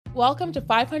Welcome to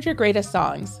 500 Greatest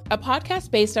Songs, a podcast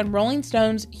based on Rolling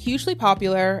Stone's hugely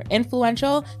popular,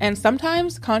 influential, and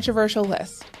sometimes controversial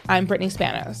list. I'm Brittany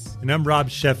Spanos. And I'm Rob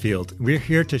Sheffield. We're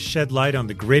here to shed light on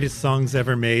the greatest songs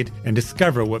ever made and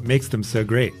discover what makes them so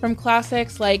great. From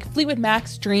classics like Fleetwood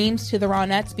Mac's Dreams to the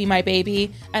Ronettes' Be My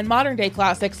Baby, and modern-day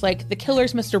classics like The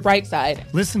Killers' Mr.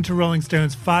 Brightside. Listen to Rolling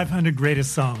Stone's 500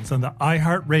 Greatest Songs on the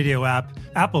iHeartRadio app,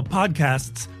 Apple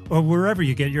Podcasts, or wherever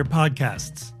you get your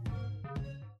podcasts.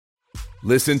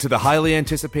 Listen to the highly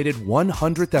anticipated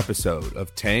 100th episode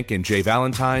of Tank and Jay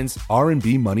Valentine's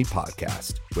R&B Money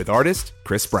Podcast with artist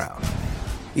Chris Brown.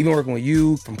 Even working with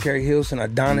you, from Carrie Hilson,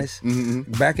 Adonis,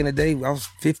 back in the day, I was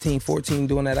 15, 14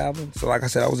 doing that album. So like I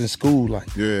said, I was in school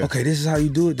okay, this is how you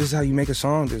do it. This is how you make a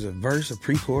song. There's a verse, a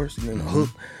pre-chorus, and then a hook.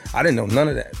 I didn't know none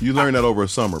of that. You learned that over a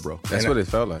summer, bro. That's what it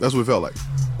felt like. That's what it felt like.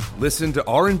 Listen to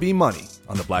R&B Money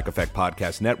on the Black Effect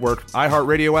Podcast Network,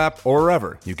 iHeartRadio app, or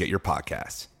wherever you get your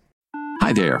podcasts.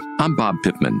 Hi there, I'm Bob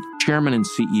Pittman, Chairman and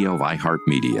CEO of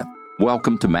iHeartMedia.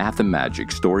 Welcome to Math and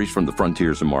Magic, Stories from the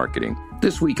Frontiers of Marketing.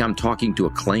 This week I'm talking to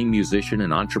acclaimed musician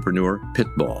and entrepreneur,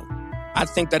 Pitbull. I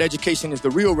think that education is the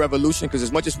real revolution, because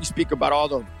as much as we speak about all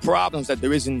the problems that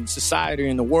there is in society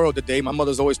and the world today, my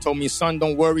mother's always told me, son,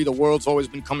 don't worry, the world's always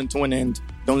been coming to an end.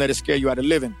 Don't let it scare you out of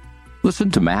living. Listen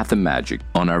to Math and Magic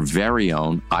on our very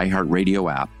own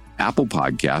iHeartRadio app, Apple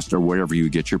Podcast, or wherever you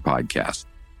get your podcasts.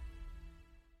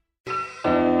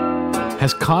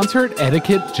 Has concert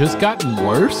etiquette just gotten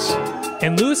worse?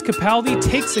 And Louis Capaldi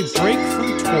takes a break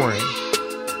from touring.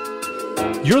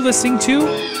 You're listening to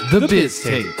The Biz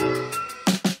Tape.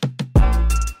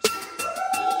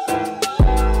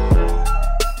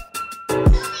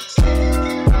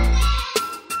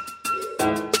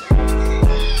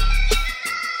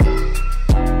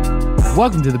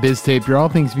 Welcome to The Biz Tape, your all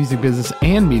things music, business,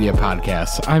 and media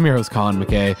podcast. I'm your host, Colin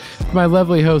McKay. My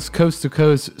lovely host, coast to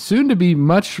coast, soon to be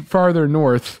much farther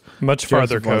north. Much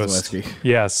farther coast.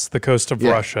 Yes, the coast of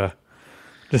Russia.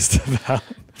 Just about.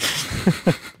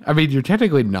 I mean, you're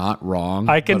technically not wrong.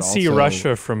 I can see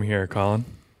Russia from here, Colin.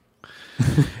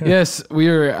 Yes, we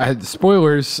are.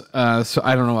 Spoilers. So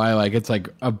I don't know why. It's like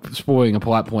spoiling a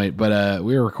plot point, but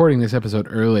we are recording this episode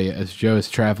early as Joe is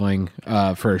traveling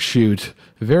for a shoot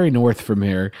very north from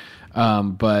here.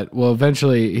 But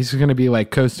eventually he's going to be like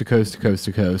coast to coast to coast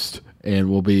to coast, and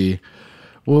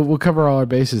we'll cover all our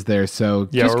bases there. So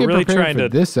just get really prepared for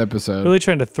this episode. Really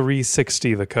trying to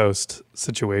 360 the coast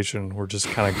situation. We're just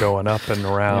kind of going up and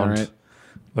around.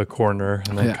 The corner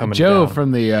and then coming Joe down.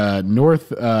 From the north,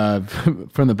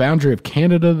 from the boundary of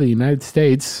Canada, the United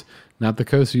States, not the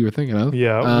coast you were thinking of.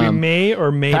 Yeah, we may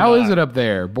or may how not. How is it up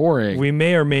there? Boring. We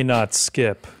may or may not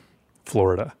skip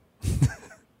Florida.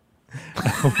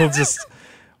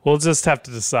 We'll just have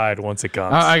to decide once it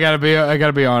comes. I gotta be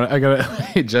on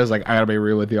it. Joe's like, I gotta be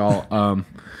real with y'all.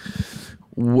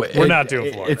 We're not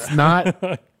doing Florida.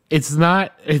 It's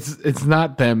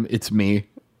not them. It's me.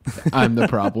 I'm the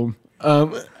problem.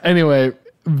 Anyway,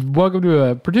 welcome to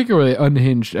a particularly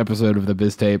unhinged episode of the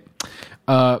Biz Tape.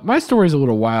 My story's a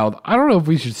little wild. I don't know if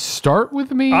we should start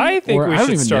with me. I think we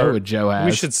should start. Know what Joe has.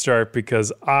 We should start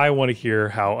because I want to hear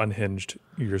how unhinged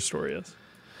your story is.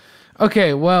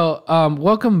 Okay, well,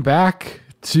 welcome back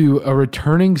to a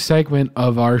returning segment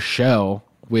of our show,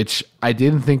 which I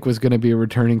didn't think was going to be a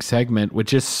returning segment,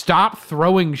 which is stop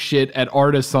throwing shit at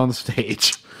artists on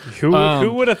stage. Who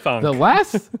would have thunk?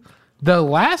 The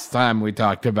last time we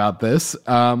talked about this,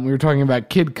 we were talking about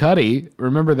Kid Cudi.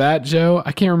 Remember that, Joe?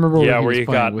 I can't remember. Yeah, where you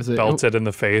got belted in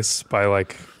the face by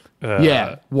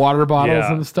water bottles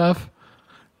and stuff.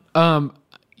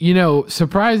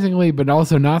 Surprisingly, but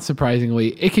also not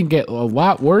surprisingly, it can get a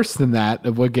lot worse than that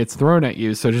of what gets thrown at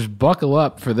you. So just buckle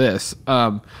up for this.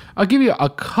 I'll give you a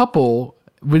couple,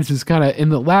 which is kind of in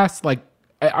the last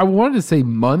I wanted to say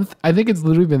month. I think it's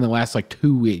literally been the last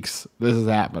 2 weeks this has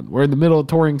happened. We're in the middle of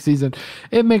touring season.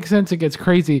 It makes sense. It gets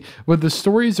crazy. But the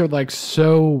stories are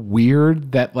so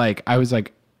weird that I was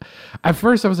at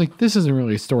first I was this isn't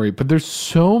really a story, but there's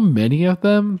so many of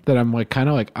them that I'm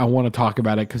I want to talk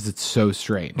about it because it's so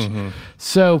strange. Mm-hmm.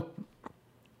 So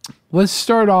let's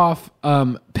start off.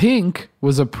 Pink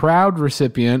was a proud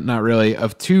recipient, not really,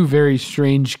 of two very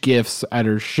strange gifts at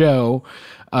her show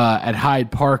at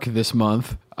Hyde Park this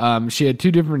month. She had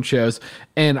two different shows,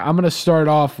 and I'm going to start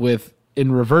off with,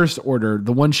 in reverse order,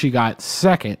 the one she got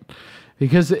second,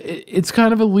 because it's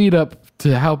kind of a lead up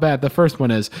to how bad the first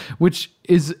one is, which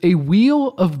is a wheel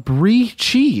of brie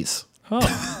cheese.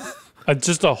 Oh.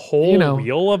 Just a whole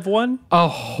wheel of one? A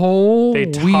whole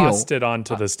wheel. They wheel. tossed it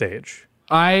onto the stage.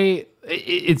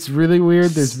 It's really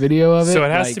weird. There's video of it. So it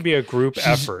has to be a group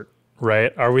effort.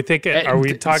 Right? Are we talking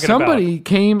about somebody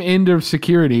came into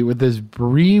security with this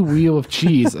brie wheel of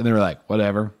cheese and they were like,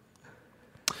 whatever.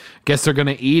 Guess they're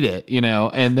gonna eat it,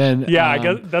 and then I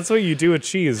guess that's what you do with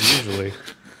cheese usually.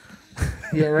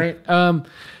 Yeah, right. And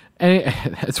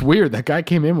it's weird. That guy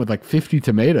came in with like 50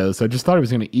 tomatoes. I just thought he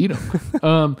was gonna eat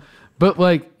them. But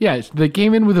they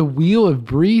came in with a wheel of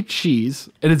brie cheese,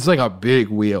 and it's like a big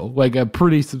wheel, like a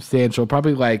pretty substantial,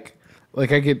 probably like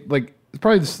I get like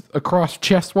probably across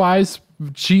chest wise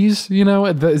cheese.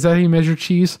 Is that how you measure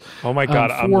cheese? Oh my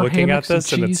god, I'm looking at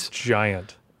this and it's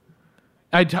giant.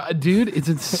 Dude, it's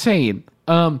insane.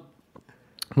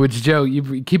 Which, Joe,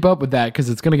 you keep up with that because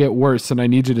it's going to get worse, and I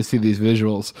need you to see these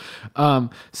visuals.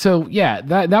 So, yeah,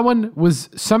 that one was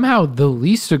somehow the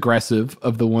least aggressive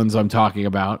of the ones I'm talking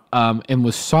about, and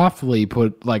was softly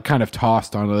put, kind of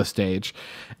tossed onto the stage.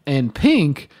 And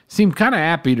Pink seemed kind of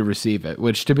happy to receive it,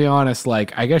 which, to be honest,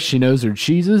 I guess she knows her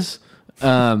cheeses.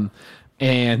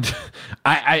 And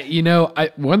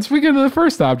I once we get into the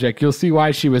first object, you'll see why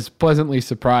she was pleasantly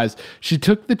surprised. She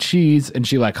took the cheese and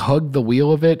she hugged the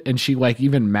wheel of it, and she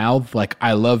even mouthed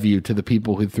 "I love you" to the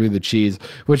people who threw the cheese,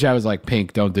 which I was like,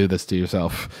 Pink, don't do this to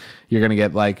yourself. You're gonna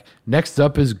get next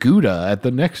up is Gouda at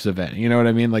the next event. You know what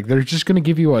I mean? They're just gonna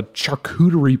give you a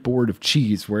charcuterie board of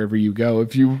cheese wherever you go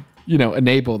if you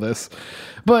enable this.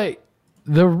 But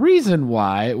the reason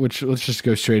why, which let's just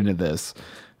go straight into this,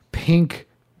 Pink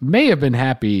may have been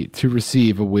happy to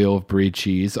receive a wheel of brie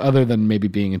cheese, other than maybe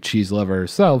being a cheese lover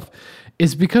herself,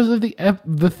 is because of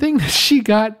the thing that she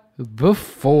got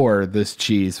before this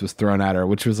cheese was thrown at her,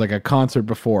 which was a concert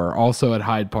before, also at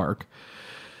Hyde Park.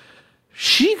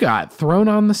 She got thrown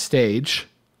on the stage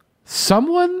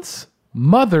someone's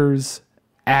mother's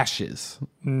ashes.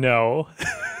 No.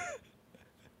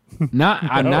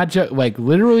 I'm not joking.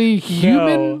 Literally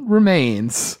human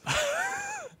remains.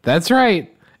 That's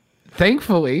right.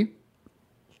 Thankfully,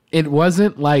 it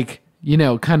wasn't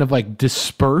kind of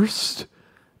dispersed.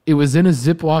 It was in a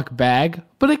Ziploc bag,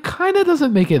 but it kind of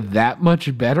doesn't make it that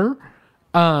much better.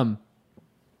 So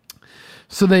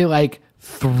they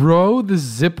throw the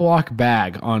Ziploc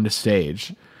bag onto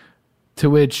stage, to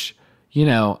which,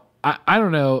 I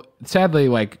don't know. Sadly,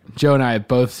 Joe and I have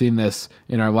both seen this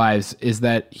in our lives, is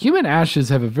that human ashes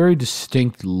have a very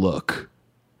distinct look.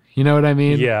 You know what I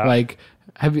mean? Yeah.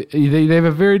 They have a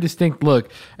very distinct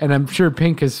look, and I'm sure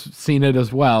Pink has seen it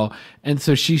as well. And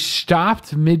so she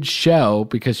stopped mid-show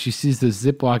because she sees this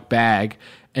Ziploc bag,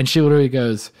 and she literally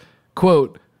goes,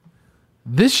 quote,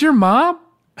 "This your mom?"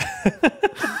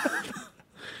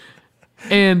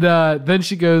 And then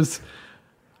she goes,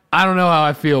 "I don't know how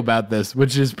I feel about this,"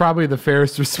 which is probably the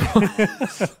fairest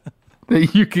response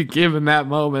that you could give in that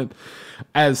moment,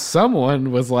 as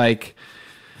someone was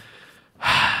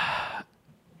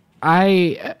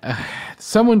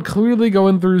someone clearly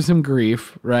going through some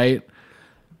grief, right?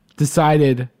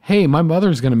 Decided, hey, my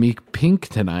mother's going to meet Pink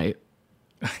tonight.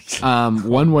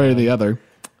 One way or the other.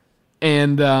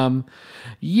 And, so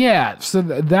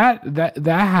that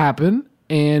happened.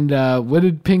 And, what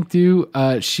did Pink do?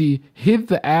 She hid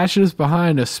the ashes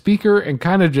behind a speaker and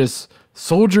kind of just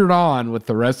soldiered on with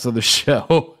the rest of the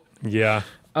show. Yeah.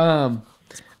 It's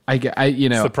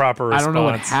the proper response. I don't know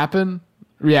what happened.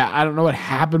 Yeah, I don't know what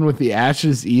happened with the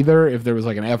ashes either, if there was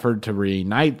an effort to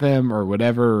reunite them or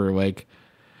whatever, or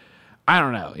I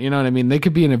don't know. You know what I mean? They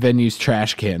could be in a venue's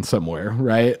trash can somewhere,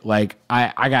 right?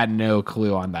 I got no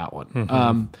clue on that one.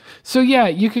 Mm-hmm. So yeah,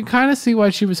 you can kind of see why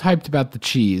she was hyped about the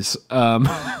cheese,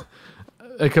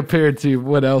 compared to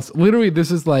what else. Literally,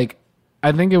 this is I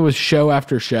think it was show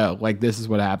after show. This is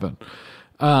what happened.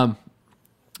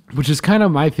 Which is kind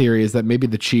of my theory, is that maybe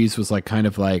the cheese was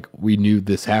we knew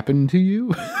this happened to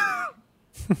you.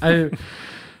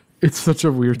 It's such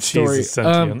a weird story. Cheese is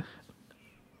sentient.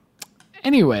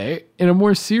 Anyway, in a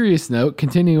more serious note,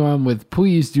 continuing on with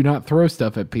please do not throw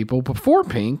stuff at people before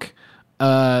Pink,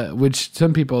 which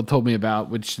some people told me about,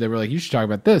 which they were like, you should talk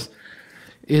about this,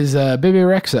 is Bebe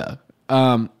Rexha.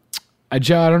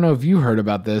 Joe, I don't know if you heard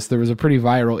about this. There was a pretty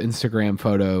viral Instagram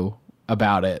photo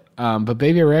about it. But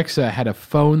Bebe Rexha had a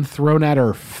phone thrown at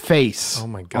her face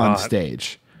on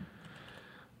stage.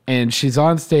 And she's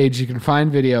on stage. You can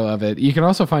find video of it. You can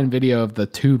also find video of the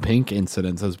 2 Pink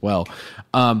incidents as well.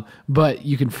 But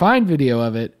you can find video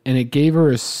of it, and it gave her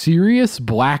a serious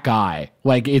black eye.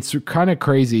 It's kind of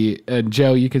crazy. And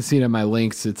Joe, you can see it in my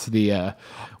links. It's the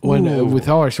with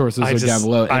all our sources are down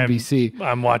below. NBC.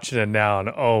 I'm watching it now, and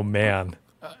oh man.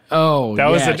 Oh, that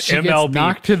was an she MLB gets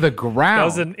knocked to the ground. That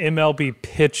was an MLB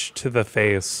pitch to the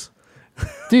face.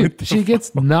 Dude, she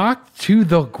gets knocked to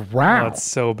the ground. Oh, it's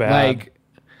so bad.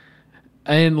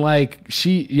 And like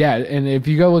and if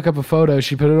you go look up a photo,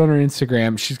 she put it on her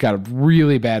Instagram. She's got a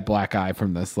really bad black eye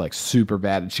from this, like super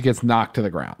bad. And she gets knocked to the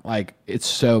ground. Like it's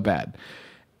so bad.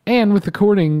 And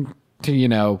according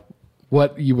to,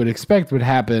 what you would expect would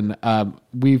happen,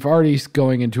 we've already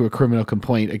going into a criminal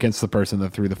complaint against the person that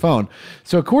threw the phone.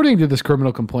 So according to this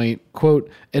criminal complaint, quote,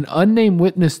 an unnamed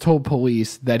witness told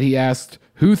police that he asked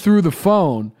who threw the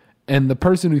phone, and the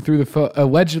person who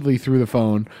allegedly threw the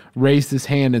phone raised his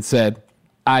hand and said,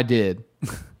 I did,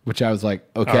 which I was like,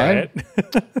 okay,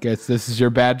 guess this is your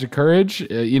badge of courage.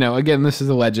 Again, this is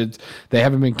alleged. They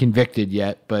haven't been convicted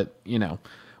yet, but,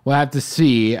 we'll have to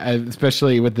see,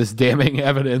 especially with this damning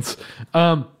evidence.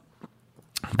 The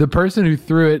person who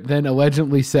threw it then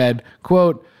allegedly said,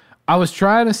 quote, I was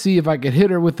trying to see if I could hit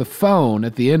her with the phone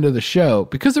at the end of the show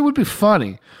because it would be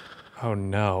funny. Oh,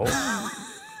 no.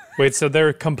 Wait, so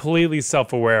they're completely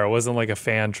self-aware. It wasn't like a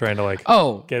fan trying to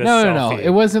get a selfie. No. It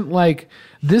wasn't like,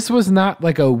 this was not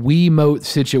like a Wiimote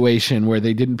situation where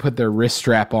they didn't put their wrist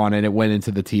strap on and it went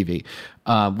into the TV,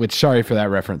 which, sorry for that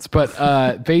reference.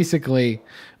 But basically,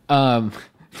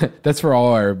 that's for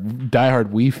all our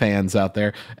diehard Wii fans out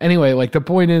there. Anyway, like the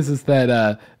point is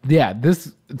that,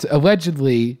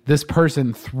 allegedly this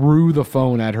person threw the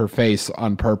phone at her face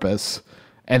on purpose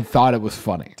and thought it was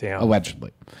funny. Damn.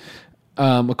 Allegedly.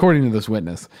 According to this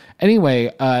witness.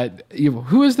 Anyway,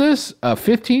 who is this? A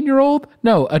 15-year-old?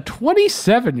 No, a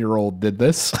 27-year-old did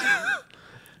this.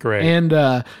 Great.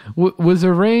 And was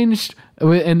arranged,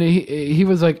 and he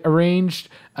was like arranged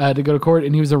to go to court,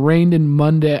 and he was arraigned in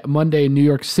Monday in New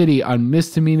York City on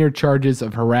misdemeanor charges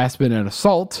of harassment and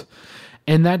assault.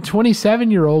 And that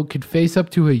 27-year-old could face up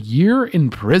to a year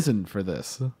in prison for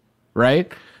this,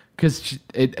 right? Because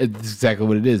it's exactly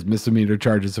what it is, misdemeanor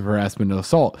charges of harassment and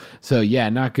assault. So, yeah,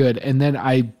 not good. And then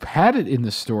I had it in the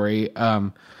story.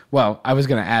 I was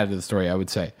going to add it to the story, I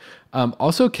would say.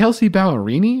 Also, Kelsey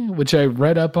Ballerini, which I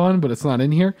read up on, but it's not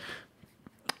in here,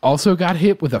 also got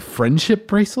hit with a friendship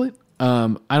bracelet.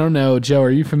 I don't know, Joe, are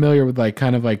you familiar with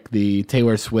kind of the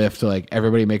Taylor Swift,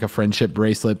 everybody make a friendship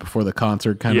bracelet before the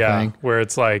concert kind of thing? Yeah, where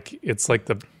it's like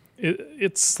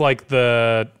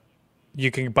the you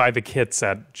can buy the kits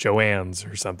at Joann's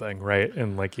or something, right?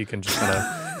 And you can just kind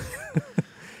of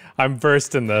I'm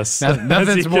versed in this.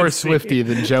 Nothing's more Swifty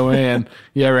than Joanne.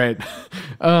 Yeah, right.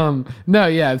 No,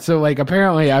 yeah. So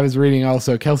apparently I was reading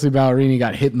also Kelsey Ballerini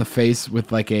got hit in the face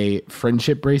with a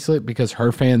friendship bracelet because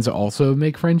her fans also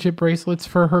make friendship bracelets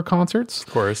for her concerts. Of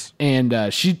course.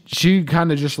 And she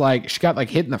kind of just she got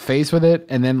hit in the face with it,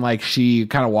 and then she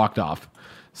kind of walked off.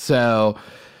 So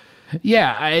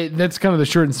yeah, that's kind of the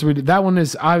short and sweet. That one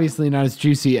is obviously not as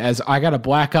juicy as I got a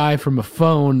black eye from a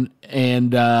phone,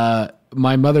 and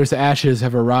my mother's ashes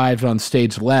have arrived on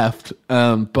stage left.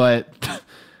 But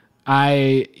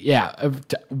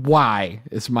why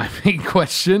is my main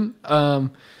question.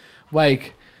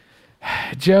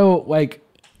 Joe,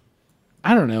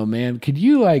 I don't know, man. Could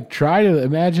you try to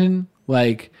imagine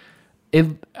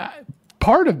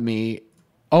part of me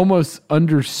almost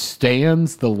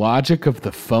understands the logic of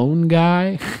the phone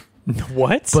guy.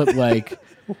 What? But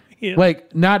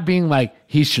not being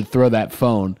he should throw that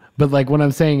phone. But what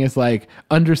I'm saying is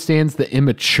understands the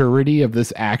immaturity of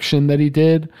this action that he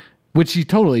did, which he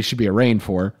totally should be arraigned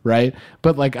for, right?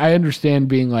 But I understand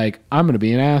being I'm going to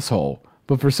be an asshole.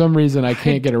 But for some reason I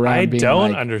can't get around being I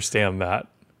don't understand that.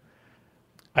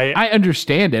 I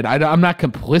understand it. I'm not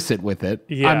complicit with it.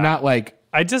 Yeah. I'm not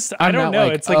I don't know.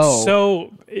 It's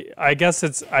so. I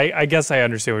guess I guess I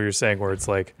understand what you're saying. Where it's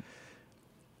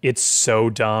it's so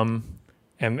dumb,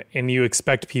 and you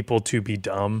expect people to be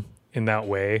dumb in that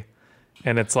way,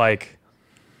 and it's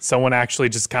someone actually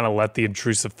just kind of let the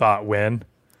intrusive thought win,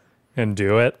 and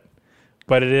do it.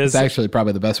 But it's actually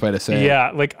probably the best way to say it.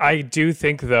 Yeah, I do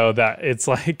think though that it's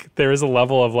there is a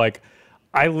level of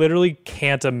I literally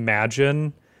can't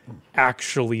imagine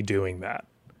actually doing that.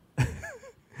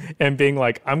 And being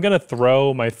I'm going to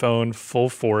throw my phone full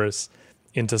force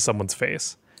into someone's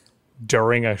face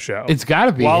during a show. It's got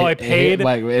to be. While I paid,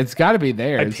 it's got to be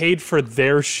theirs. I paid for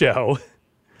their show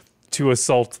to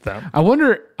assault them. I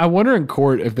wonder in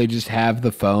court if they just have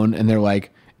the phone and they're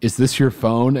is this your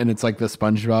phone? And it's the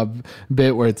SpongeBob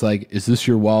bit where it's is this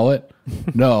your wallet?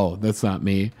 No, that's not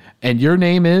me. And your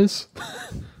name is?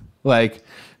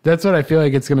 That's what I feel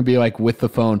it's going to be with the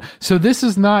phone. So this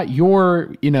is not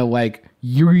your,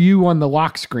 you on the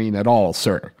lock screen at all,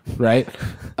 sir, right?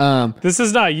 This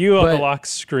is not you on the lock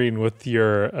screen with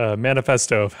your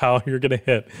manifesto of how you're going to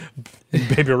hit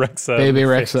Baby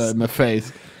Rexha in the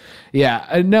face.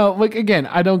 Yeah, no, again,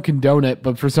 I don't condone it,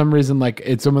 but for some reason,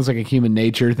 it's almost like a human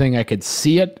nature thing. I could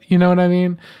see it, you know what I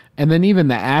mean? And then even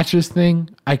the ashes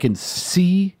thing, I can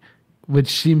see, which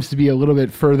seems to be a little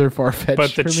bit further far-fetched.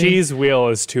 But the cheese wheel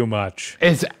is too much.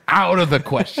 It's out of the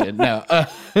question. No.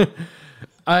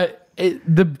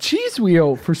 The cheese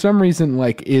wheel, for some reason,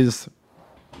 like, it's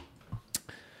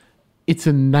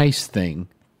a nice thing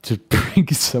to bring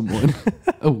someone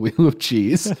a wheel of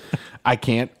cheese. I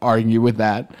can't argue with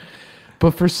that.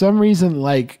 But for some reason,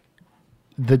 like,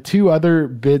 the two other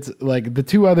bits, like,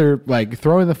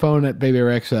 throwing the phone at Baby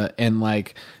Rexha and,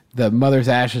 like, the Mother's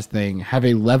Ashes thing have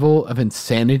a level of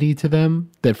insanity to them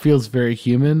that feels very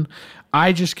human.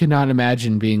 I just cannot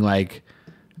imagine being like,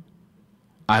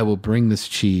 I will bring this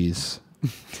cheese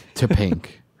to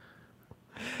Pink.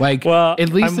 Like, well, at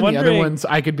least in the other ones,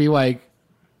 I could be like,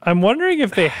 I'm wondering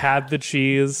if they had the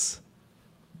cheese.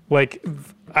 Like,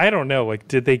 I don't know. Like,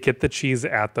 did they get the cheese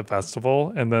at the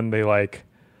festival and then they like?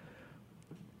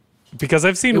 Because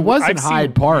I've seen it wasn't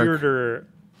Hyde Park. Weirder,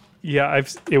 yeah,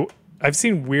 I've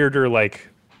seen weirder like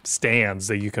stands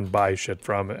that you can buy shit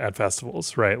from at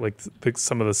festivals, right? Like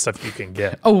some of the stuff you can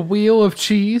get. A wheel of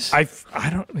cheese. I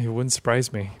don't. It wouldn't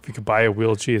surprise me if you could buy a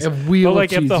wheel of cheese. A wheel of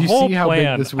cheese. If the whole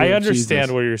plan, I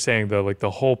understand what you're saying though. Like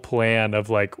the whole plan of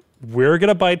like, we're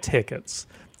gonna buy tickets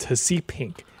to see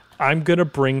Pink. I'm gonna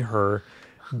bring her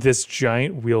this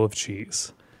giant wheel of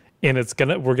cheese, and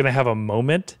we're gonna have a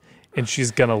moment, and she's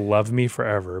gonna love me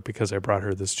forever because I brought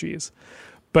her this cheese.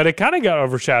 But it kind of got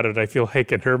overshadowed, I feel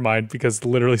like, in her mind, because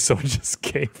literally someone just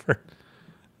gave her.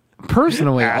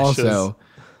 Personally, ashes. Also,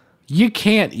 you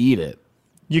can't eat it.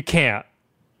 You can't.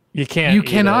 You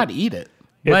cannot eat it.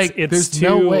 Like, it's there's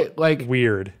no way. Like,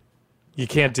 weird. You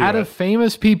can't do it. Out of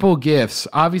famous people gifts,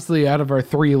 obviously, out of our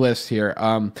 3 lists here,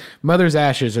 Mother's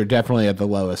Ashes are definitely at the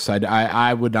lowest.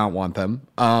 I would not want them.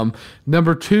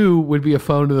 Number 2 would be a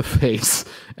phone to the face.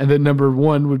 And then number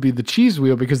 1 would be the cheese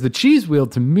wheel, because the cheese wheel,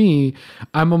 to me,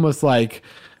 I'm almost like,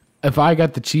 if I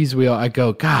got the cheese wheel, I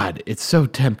go, God, it's so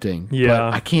tempting. Yeah.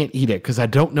 But I can't eat it because I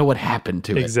don't know what happened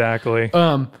to it. Exactly.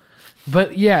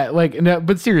 But yeah, like, no,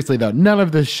 but seriously though, none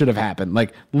of this should have happened.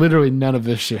 Like, literally none of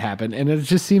this should happen. And it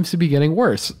just seems to be getting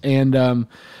worse. And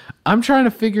I'm trying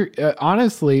to figure,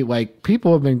 honestly, like,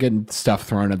 people have been getting stuff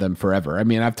thrown at them forever. I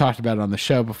mean, I've talked about it on the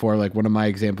show before. Like, one of my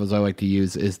examples I like to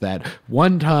use is that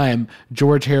one time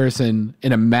George Harrison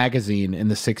in a magazine in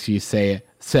the 60s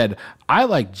said, I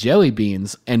like jelly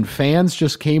beans. And fans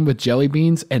just came with jelly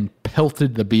beans and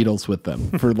pelted the Beatles with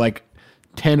them for like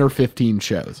 10 or 15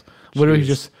 shows. Literally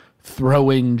just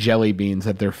throwing jelly beans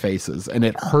at their faces, and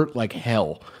it hurt like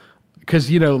hell because,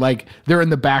 you know, like, they're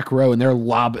in the back row and they're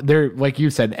like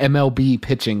you said, MLB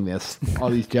pitching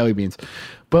all these jelly beans.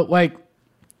 But like,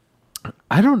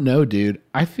 I don't know, dude.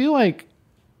 I feel like,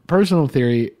 personal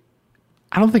theory,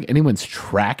 I don't think anyone's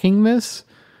tracking this,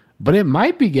 but it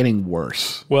might be getting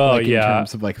worse. Well, like, in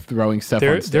terms of like throwing stuff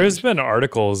on stage. There's been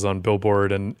articles on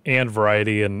Billboard and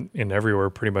Variety and everywhere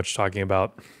pretty much talking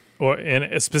about,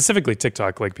 and specifically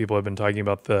TikTok, like, people have been talking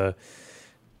about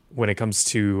when it comes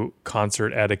to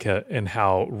concert etiquette and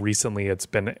how recently it's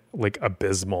been like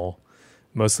abysmal,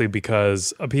 mostly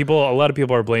because a lot of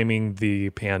people are blaming the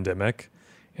pandemic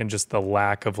and just the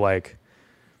lack of like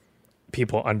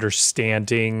people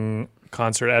understanding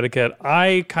concert etiquette.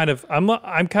 I'm kind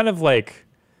of like,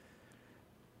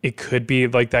 it could be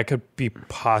like, that could be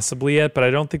possibly it, but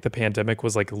I don't think the pandemic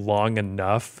was like long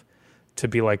enough to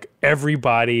be like,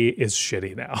 everybody is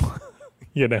shitty now.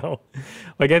 You know,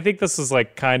 like, I think this is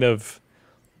like kind of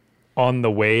on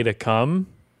the way to come.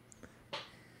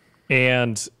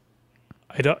 And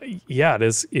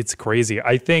it's crazy.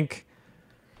 I think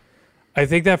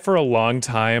that for a long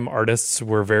time, artists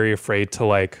were very afraid to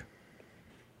like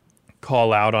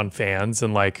call out on fans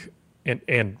and like,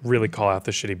 and really call out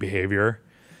the shitty behavior,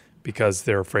 because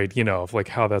they're afraid, you know, of like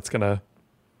how that's going to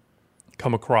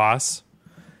come across.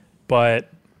 But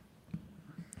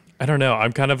I don't know.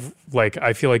 I'm kind of like,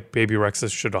 I feel like Baby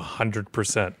Rexha should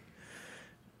 100%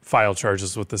 file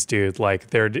charges with this dude. Like,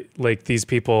 they're like, these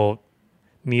people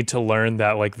need to learn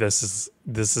that like this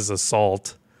is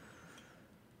assault.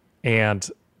 And,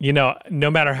 you know, no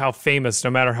matter how famous,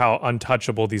 no matter how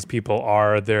untouchable these people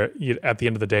are, at the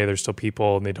end of the day, they're still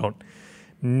people, and they don't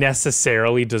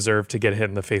necessarily deserve to get hit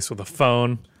in the face with a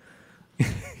phone.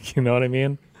 You know what I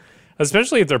mean?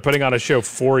 Especially if they're putting on a show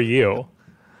for you.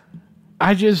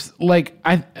 I just like,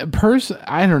 I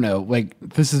don't know, like,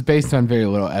 this is based on very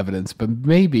little evidence, but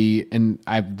maybe, and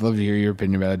I'd love to hear your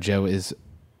opinion about it, Joe, is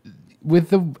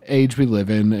with the age we live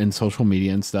in and social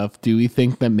media and stuff, do we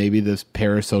think that maybe this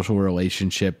parasocial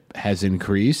relationship has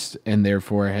increased and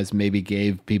therefore has maybe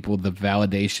gave people the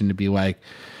validation to be like,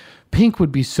 Pink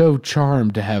would be so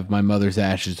charmed to have my mother's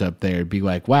ashes up there. It'd be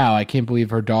like, wow, I can't believe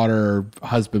her daughter or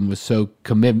husband was so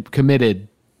committed,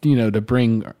 to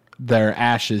bring their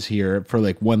ashes here for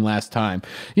like one last time.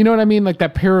 You know what I mean? Like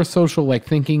that parasocial, like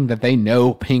thinking that they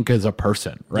know Pink as a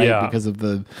person, right? Yeah. Because of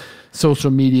the social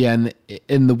media and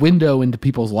in the window into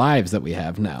people's lives that we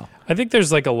have now. I think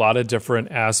there's like a lot of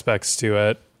different aspects to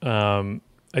it.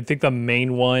 I think the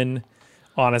main one,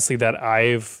 honestly, that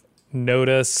I've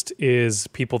noticed is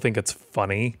people think it's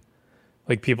funny.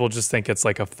 Like people just think it's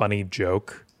like a funny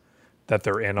joke that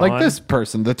they're in like on. Like this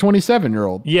person, the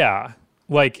 27-year-old. Yeah.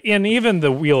 Like, and even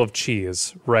the Wheel of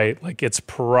Cheese, right? Like it's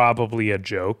probably a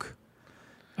joke.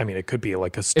 I mean, it could be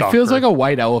like a stalker. It feels like a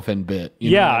white elephant bit.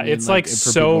 Yeah, I mean? It's like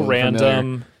so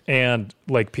random. And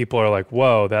like people are like,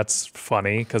 whoa, that's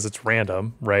funny because it's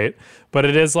random, right? But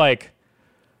it is like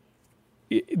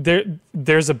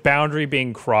there's a boundary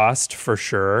being crossed for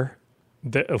sure.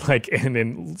 Like, and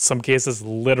in some cases,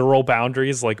 literal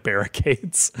boundaries like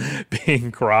barricades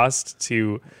being crossed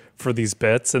for these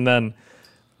bits. And then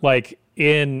like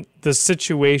in the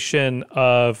situation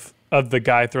of the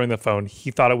guy throwing the phone,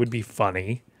 he thought it would be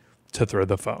funny to throw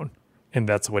the phone. And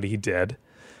that's what he did.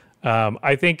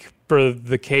 I think for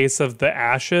the case of the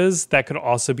ashes, that could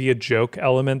also be a joke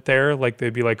element there. Like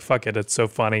they'd be like, fuck it, it's so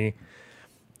funny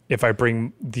if I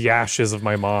bring the ashes of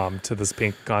my mom to this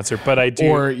Pink concert. But I do.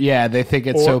 Or, yeah, they think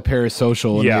it's so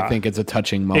parasocial and they think it's a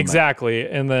touching moment. Exactly.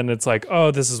 And then it's like,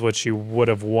 oh, this is what she would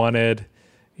have wanted,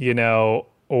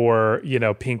 or,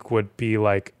 Pink would be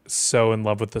like so in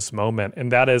love with this moment.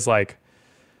 And that is like,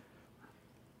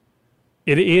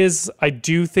 it is, I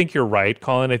do think you're right,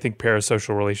 Colin. I think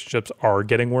parasocial relationships are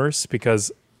getting worse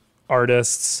because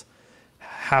artists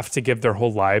have to give their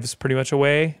whole lives pretty much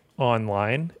away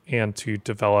online, and to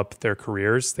develop their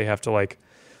careers, they have to like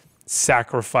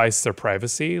sacrifice their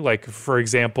privacy. Like, for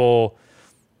example,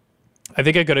 I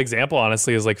think a good example,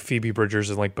 honestly, is like Phoebe Bridgers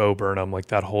and like Bo Burnham, like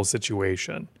that whole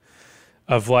situation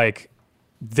of like,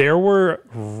 there were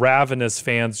ravenous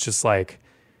fans just like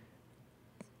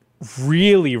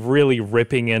really, really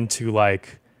ripping into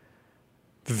like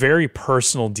very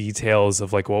personal details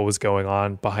of like what was going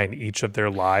on behind each of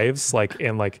their lives. Like,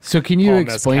 and like, so can you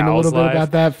explain a little bit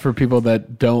about that for people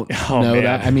that don't know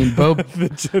that? I mean,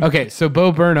 okay. So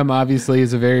Bo Burnham obviously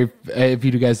is a very, if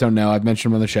you guys don't know, I've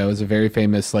mentioned him on the show, is a very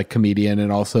famous like comedian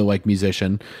and also like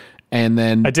musician. And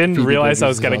then I didn't realize I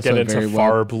was going to get into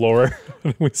Farb lore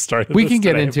when we started. We can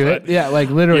get into it. Yeah, like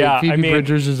literally, Phoebe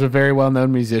Bridgers is a very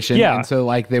well-known musician. Yeah. And so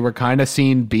like they were kind of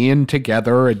seen being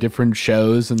together at different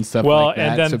shows and stuff like that.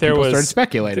 And then so people started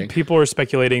speculating. People were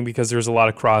speculating because there's a lot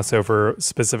of crossover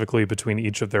specifically between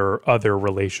each of their other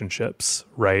relationships,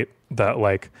 right? That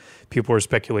like people were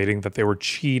speculating that they were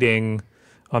cheating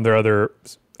on their other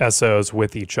SOs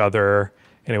with each other,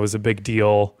 and it was a big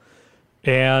deal.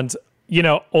 And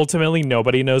ultimately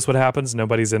nobody knows what happens.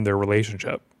 Nobody's in their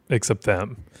relationship except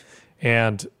them.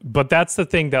 But that's the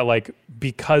thing that like,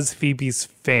 because Phoebe's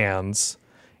fans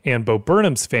and Bo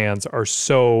Burnham's fans are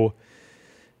so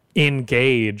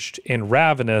engaged and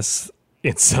ravenous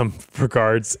in some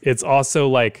regards, it's also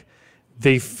like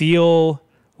they feel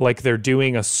like they're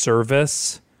doing a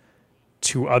service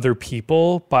to other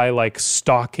people by like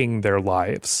stalking their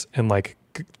lives and like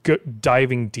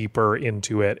diving deeper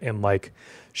into it and like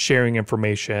sharing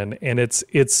information. And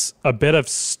it's a bit of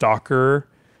stalkerness,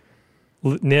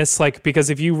 like, because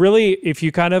if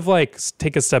you kind of like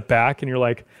take a step back and you're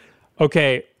like,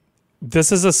 okay,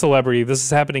 this is a celebrity, this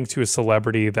is happening to a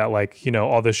celebrity that like,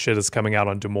 all this shit is coming out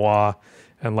on Deuxmoi,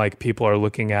 and like people are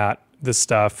looking at this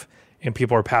stuff and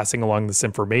people are passing along this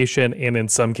information, and in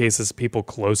some cases people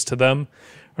close to them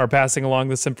are passing along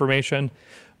this information.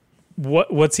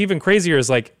 What's even crazier is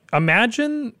like,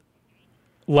 imagine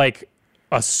like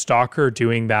a stalker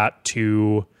doing that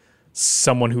to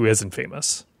someone who isn't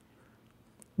famous,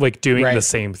 like doing the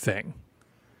same thing.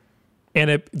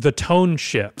 And the tone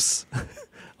shifts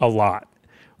a lot,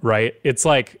 right? It's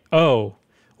like, oh,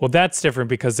 well, that's different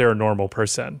because they're a normal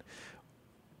person.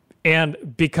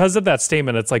 And because of that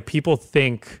statement, it's like people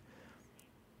think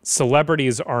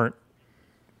celebrities aren't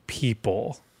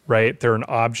people, right? They're an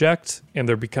object, and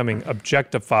they're becoming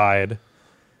objectified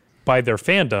by their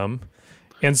fandom.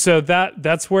 And so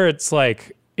that's where it's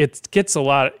like, it gets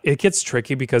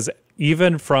tricky, because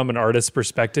even from an artist's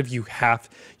perspective, you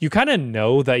kind of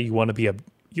know that you want to be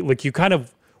you kind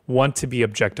of want to be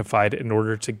objectified in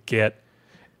order to get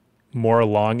more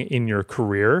along in your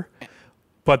career.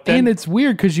 But then, and it's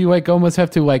weird because you like almost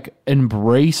have to like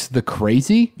embrace the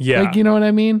crazy. Yeah. Like, you know what I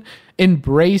mean?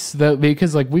 Embrace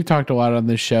because like we've talked a lot on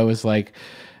this show is like,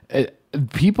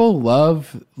 people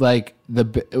love like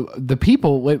the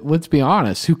people, let's be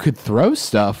honest, who could throw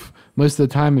stuff most of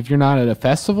the time if you're not at a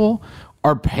festival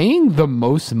are paying the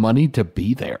most money to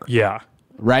be there. Yeah.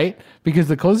 Right? Because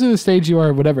the closer to the stage you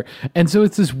are, whatever. And so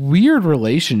it's this weird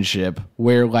relationship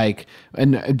where like,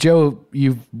 and Joe,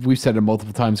 we've said it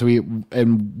multiple times,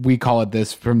 we call it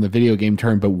this from the video game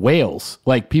term, but whales,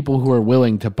 like people who are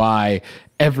willing to buy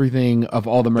everything of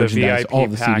all the merchandise, all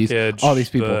the CDs, all these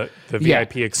people. The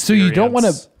VIP experience. So you don't want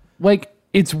to, like,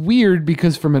 it's weird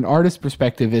because from an artist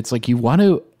perspective, it's like you want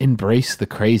to embrace the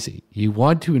crazy. You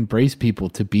want to embrace people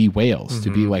to be whales, to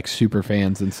be like super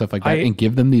fans and stuff like that, and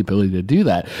give them the ability to do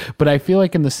that. But I feel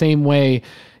like in the same way,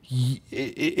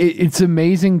 it's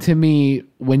amazing to me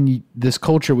when this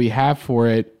culture we have for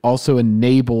it also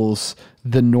enables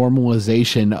the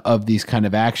normalization of these kind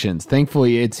of actions.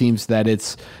 Thankfully, it seems that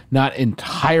it's not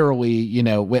entirely,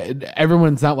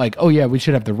 everyone's not like, oh yeah, we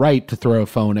should have the right to throw a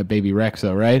phone at baby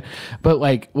Rexha, right? But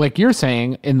like you're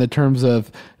saying, in the terms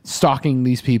of stalking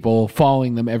these people,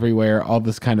 following them everywhere, all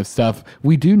this kind of stuff,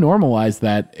 we do normalize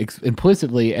that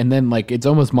implicitly, and then like it's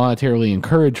almost monetarily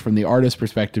encouraged from the artist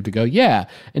perspective to go, yeah,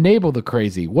 enable the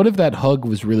crazy. What if that hug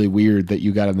was really weird that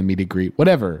you got on the meet and greet?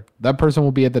 Whatever. That person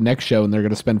will be at the next show and they're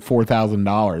going to spend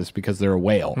 $4,000 because they're a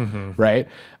whale, right?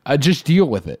 Just deal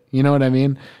with it. You know what I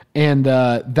mean? And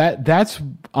that's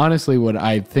honestly what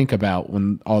I think about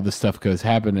when all this stuff goes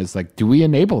happen is like, do we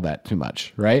enable that too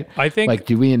much, right? I think like,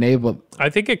 do we enable?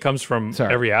 I think it comes from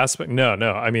every aspect. No.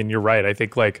 I mean, you're right. I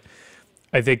think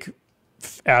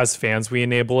as fans we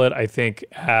enable it. I think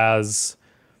as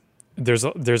there's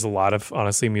a lot of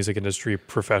honestly music industry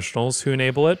professionals who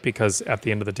enable it because at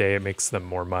the end of the day it makes them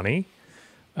more money.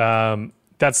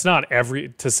 That's not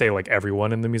to say like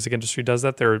everyone in the music industry does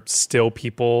that. There are still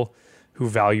people who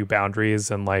value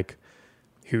boundaries and like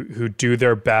who do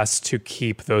their best to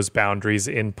keep those boundaries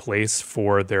in place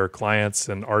for their clients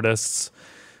and artists.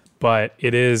 But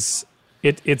it's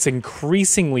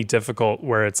increasingly difficult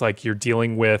where it's like you're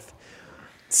dealing with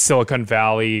Silicon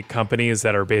Valley companies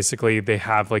that are basically, they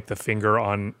have like the finger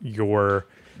on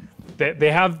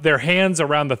they have their hands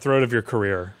around the throat of your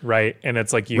career, right? And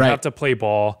it's like you have to play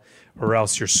ball or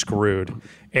else you're screwed.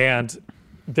 And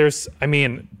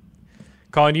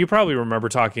Colin, you probably remember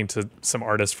talking to some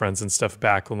artist friends and stuff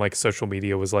back when like social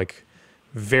media was like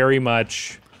very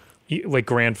much like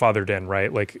grandfathered in,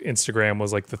 right? Like Instagram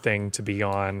was like the thing to be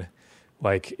on.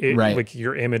 Like like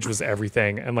your image was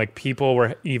everything, and like people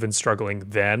were even struggling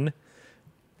then,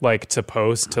 like to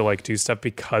post, to like do stuff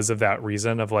because of that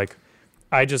reason of like,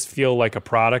 I just feel like a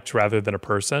product rather than a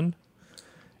person,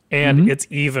 and it's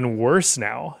even worse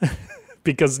now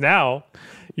because now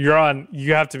you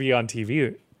have to be on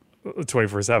TV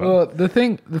 24/7. Well, the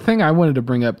thing I wanted to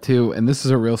bring up too, and this is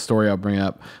a real story I'll bring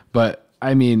up, but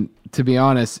I mean, to be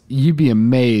honest, you'd be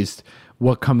amazed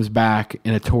what comes back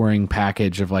in a touring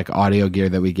package of like audio gear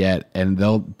that we get, and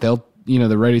they'll the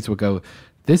roadies will go,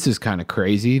 this is kind of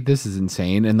crazy, this is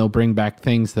insane, and they'll bring back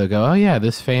things. They'll go, oh yeah,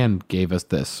 this fan gave us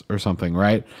this or something,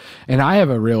 right? And I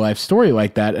have a real life story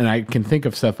like that, and I can think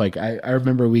of stuff like I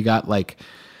remember we got like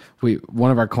one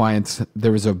of our clients,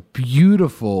 there was a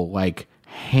beautiful like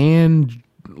hand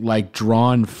like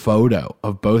drawn photo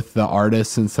of both the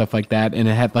artists and stuff like that, and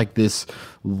it had like this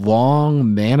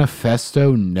long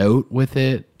manifesto note with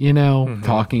it,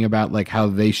 talking about like how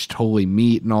they should totally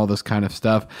meet and all this kind of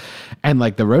stuff. And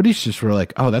like the roadies just were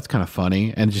like, oh, that's kind of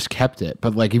funny, and just kept it.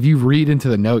 But like if you read into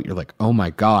the note, you're like, oh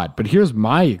my God. But here's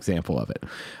my example of it.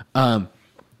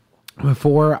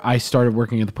 Before I started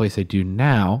working at the place I do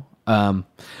now,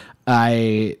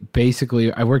 I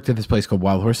worked at this place called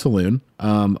Wild Horse Saloon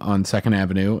on 2nd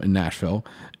Avenue in Nashville,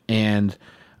 and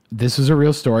this was a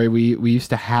real story. We used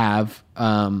to have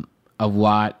a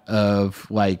lot of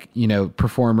like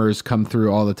performers come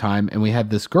through all the time, and we had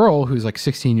this girl who's like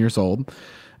 16 years old,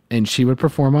 and she would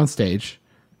perform on stage,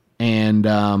 and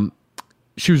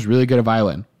she was really good at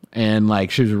violin, and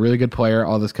like she was a really good player,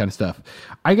 all this kind of stuff.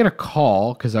 I get a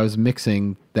call because I was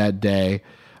mixing that day.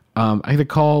 I had a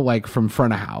call like from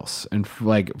front of house and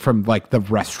from the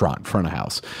restaurant front of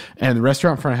house, and the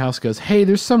restaurant front of house goes, hey,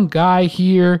 there's some guy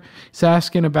here. He's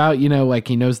asking about, like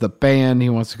he knows the band. He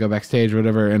wants to go backstage,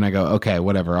 whatever. And I go, okay,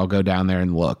 whatever. I'll go down there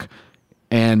and look.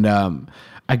 And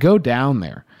I go down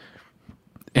there,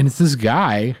 and it's this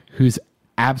guy who's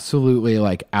absolutely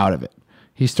like out of it.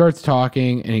 He starts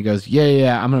talking and he goes,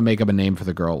 yeah, I'm going to make up a name for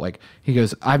the girl. Like he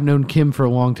goes, I've known Kim for a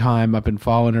long time. I've been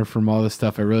following her from all this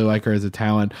stuff. I really like her as a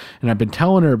talent. And I've been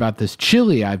telling her about this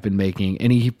chili I've been making.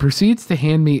 And he proceeds to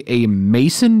hand me a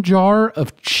mason jar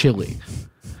of chili.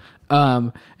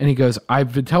 And he goes,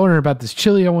 I've been telling her about this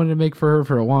chili I wanted to make for her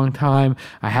for a long time.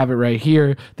 I have it right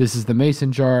here. This is the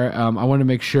mason jar. I want to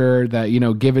make sure that,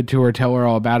 give it to her, tell her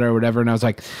all about it or whatever. And I was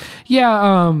like,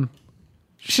 yeah,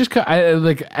 just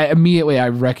immediately I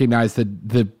recognized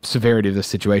the severity of the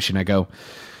situation. I go,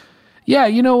 yeah,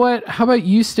 you know what? How about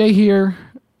you stay here?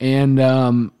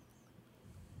 And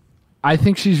I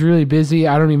think she's really busy.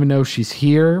 I don't even know if she's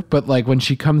here, but like when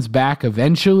she comes back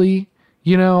eventually,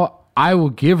 I will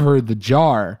give her the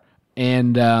jar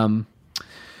and I'll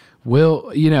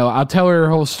tell her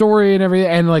whole story and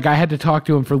everything. And like I had to talk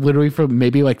to him for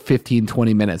maybe like 15,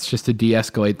 20 minutes just to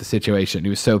de-escalate the situation. He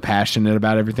was so passionate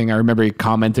about everything. I remember he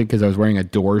commented because I was wearing a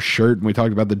Doors shirt and we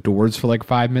talked about the Doors for like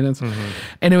 5 minutes. Mm-hmm.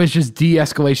 And it was just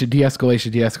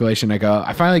de-escalation. I go,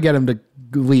 I finally get him to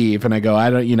leave and I go, I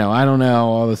don't know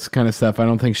all this kind of stuff. I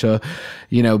don't think she'll,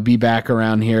 be back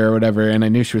around here or whatever. And I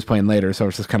knew she was playing later, so I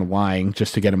was just kind of lying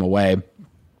just to get him away.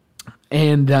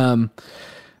 And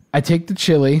I take the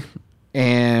chili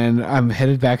and I'm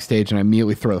headed backstage and I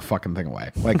immediately throw the fucking thing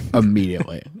away, like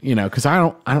immediately, because I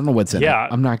don't know what's in it.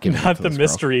 I'm not giving not the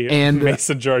mystery and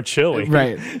mason jar chili,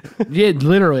 right? Yeah,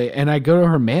 literally. And I go to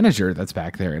her manager that's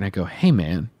back there and I go, hey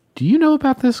man, do you know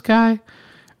about this guy?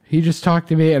 He just talked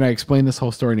to me and I explained this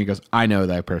whole story and he goes, I know who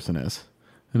that person is.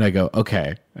 And I go,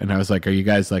 okay. And I was like, are you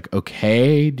guys like,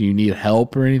 okay? Do you need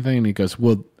help or anything? And he goes,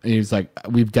 well, and he's like,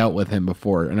 we've dealt with him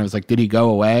before. And I was like, did he go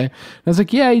away? And I was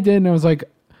like, yeah, he did. And I was like,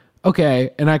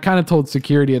 okay. And I kind of told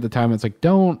security at the time, it's like,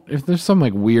 if there's some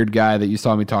like weird guy that you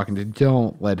saw me talking to,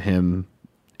 don't let him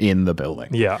in the building.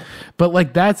 Yeah. But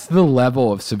like, that's the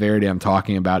level of severity I'm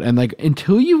talking about. And like,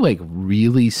 until you like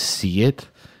really see it,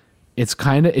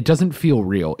 it doesn't feel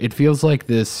real. It feels like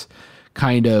this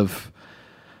kind of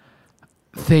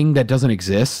thing that doesn't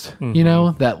exist,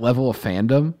 that level of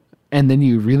fandom. And then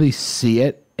you really see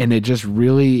it and it just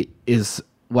really is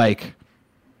like,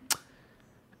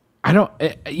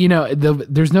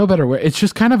 there's no better way. It's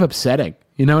just kind of upsetting.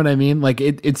 You know what I mean? Like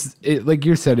it's like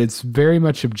you said, it's very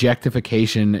much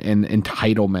objectification and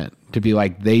entitlement to be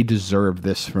like, they deserve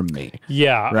this from me.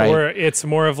 Yeah. Right? Or it's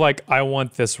more of like, I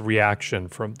want this reaction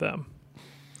from them.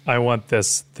 I want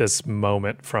this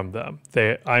moment from them.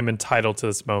 I'm entitled to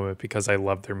this moment because I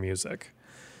love their music.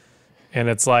 And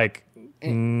it's like,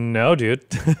 no, dude,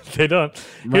 they don't.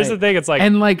 Right. Here's the thing. It's like,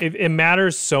 and like, it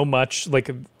matters so much.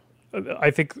 Like,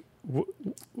 I think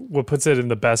what puts it in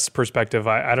the best perspective,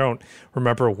 I don't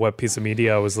remember what piece of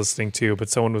media I was listening to, but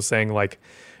someone was saying like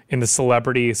in the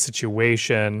celebrity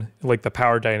situation, like the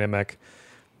power dynamic,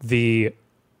 the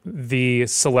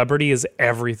celebrity is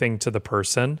everything to the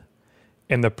person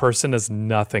and the person is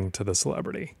nothing to the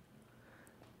celebrity.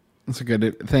 That's a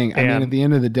good thing. I mean, at the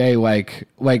end of the day, like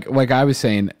I was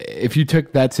saying, if you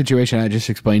took that situation I just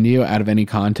explained to you out of any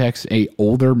context, a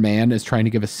older man is trying to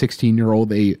give a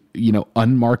 16-year-old a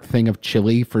unmarked thing of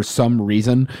chili for some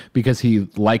reason because he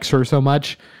likes her so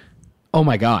much. Oh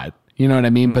my God. You know what I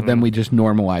mean? Mm-hmm. But then we just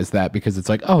normalize that because it's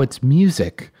like, oh, it's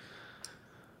music.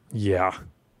 Yeah.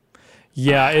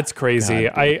 Yeah, it's crazy.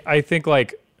 God, I think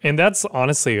like, and that's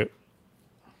honestly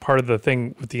part of the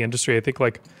thing with the industry. I think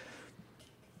like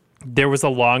there was a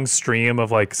long stream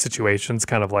of like situations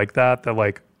kind of like that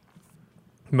like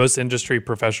most industry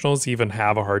professionals even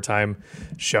have a hard time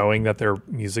showing that they're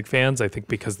music fans. I think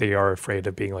because they are afraid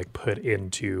of being like put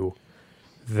into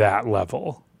that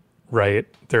level, right?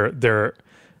 They're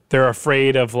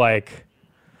afraid of like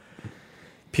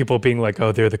people being like,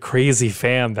 oh, they're the crazy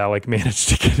fan that like managed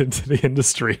to get into the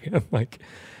industry and like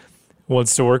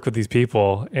wants to work with these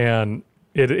people. And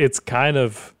it's kind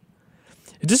of,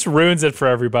 it just ruins it for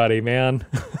everybody, man.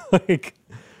 Like,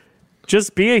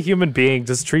 just be a human being.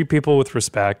 Just treat people with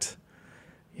respect.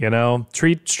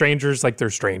 Treat strangers like they're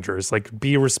strangers. Like,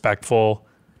 be respectful,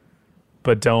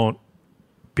 but don't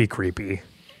be creepy.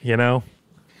 Yeah,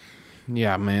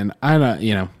 man. I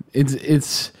don't.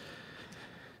 It's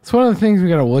one of the things we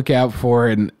got to look out for,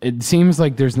 and it seems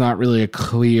like there's not really a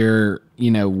clear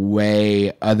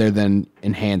way other than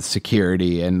enhanced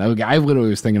security. And I literally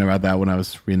was thinking about that when I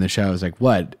was reading the show. I was like,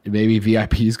 what? Maybe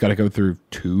VIPs got to go through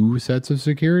 2 sets of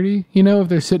security, if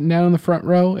they're sitting down in the front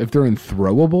row, if they're in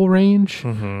throwable range,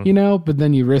 but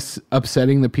then you risk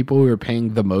upsetting the people who are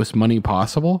paying the most money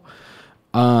possible.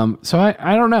 So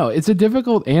I don't know. It's a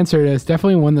difficult answer. It's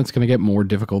definitely one that's going to get more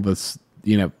difficult as,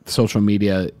 social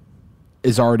media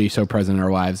is already so present in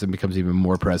our lives and becomes even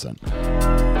more present.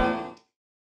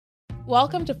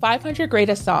 Welcome to 500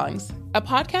 Greatest Songs, a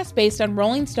podcast based on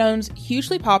Rolling Stone's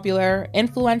hugely popular,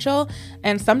 influential,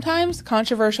 and sometimes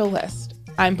controversial list.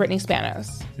 I'm Brittany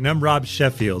Spanos. And I'm Rob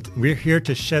Sheffield. We're here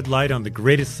to shed light on the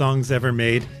greatest songs ever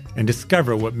made and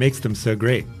discover what makes them so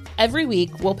great. Every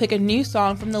week, we'll pick a new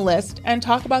song from the list and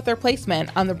talk about their placement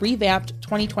on the revamped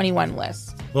 2021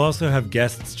 list. We'll also have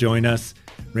guests join us,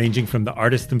 ranging from the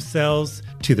artists themselves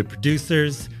to the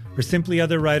producers, or simply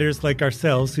other writers like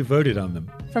ourselves who voted on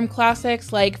them. From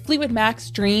classics like Fleetwood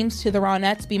Mac's Dreams to the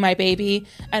Ronettes' Be My Baby,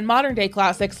 and modern-day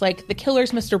classics like The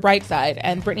Killers' Mr. Brightside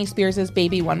and Britney Spears'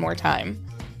 Baby One More Time.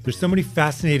 There's so many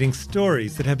fascinating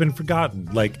stories that have been forgotten,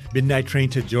 like Midnight Train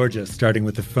to Georgia starting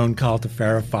with a phone call to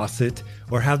Farrah Fawcett,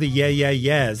 or how the Yeah Yeah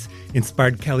Yeahs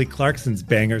inspired Kelly Clarkson's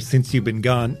banger Since You've Been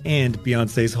Gone and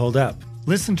Beyoncé's Hold Up.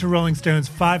 Listen to Rolling Stone's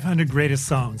 500 Greatest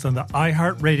Songs on the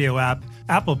iHeartRadio app,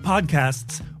 Apple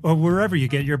Podcasts, or wherever you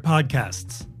get your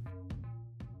podcasts.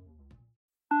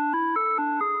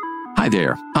 Hi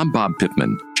there, I'm Bob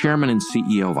Pittman, Chairman and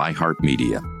CEO of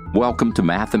iHeartMedia. Welcome to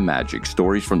Math and Magic,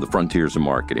 Stories from the Frontiers of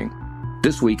Marketing.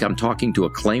 This week, I'm talking to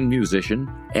acclaimed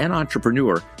musician and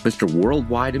entrepreneur, Mr.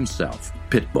 Worldwide himself,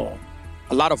 Pitbull.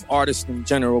 A lot of artists in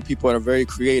general, people that are very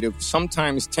creative,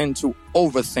 sometimes tend to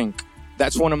overthink.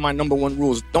 That's one of my number one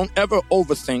rules. Don't ever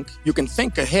overthink. You can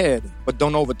think ahead, but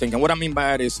don't overthink. And what I mean by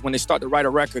that is when they start to write a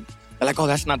record, they're like, oh,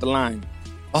 that's not the line.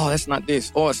 Oh, that's not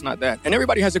this. Oh, it's not that. And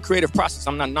everybody has a creative process.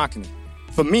 I'm not knocking it.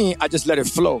 For me, I just let it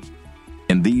flow.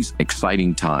 In these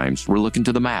exciting times, we're looking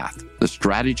to the math, the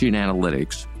strategy and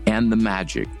analytics, and the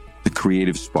magic, the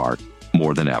creative spark,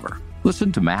 more than ever.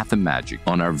 Listen to Math and Magic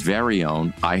on our very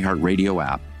own iHeartRadio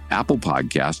app, Apple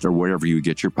Podcast, or wherever you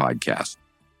get your podcasts.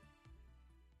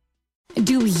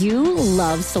 Do you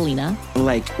love Selena?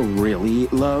 Like, really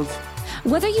love?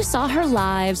 Whether you saw her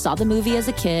live, saw the movie as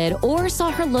a kid, or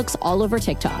saw her looks all over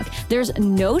TikTok, there's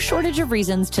no shortage of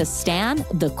reasons to stan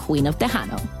the Queen of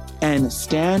Tejano. And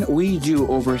Stan, we do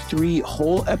over 3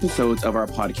 whole episodes of our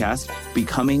podcast,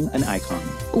 Becoming an Icon.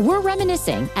 We're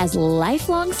reminiscing as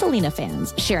lifelong Selena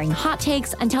fans, sharing hot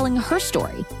takes and telling her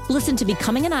story. Listen to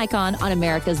Becoming an Icon on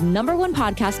America's #1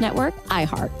 podcast network,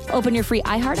 iHeart. Open your free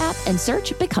iHeart app and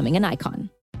search Becoming an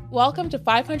Icon. Welcome to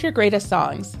 500 Greatest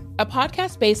Songs, a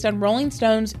podcast based on Rolling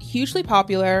Stone's hugely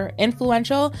popular,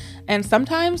 influential, and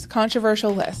sometimes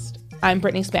controversial list. I'm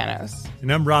Brittany Spanos.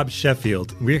 And I'm Rob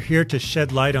Sheffield. We're here to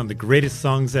shed light on the greatest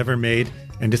songs ever made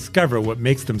and discover what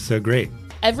makes them so great.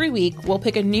 Every week, we'll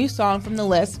pick a new song from the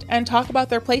list and talk about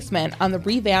their placement on the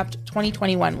revamped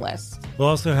 2021 list. We'll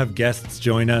also have guests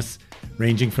join us,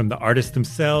 ranging from the artists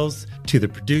themselves to the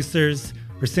producers,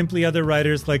 or simply other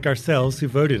writers like ourselves who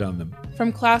voted on them.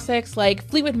 From classics like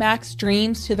Fleetwood Mac's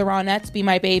Dreams to the Ronettes' Be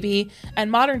My Baby, and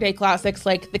modern-day classics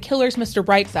like The Killers' Mr.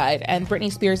 Brightside and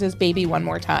Britney Spears' Baby One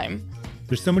More Time.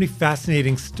 There's so many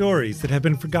fascinating stories that have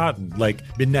been forgotten, like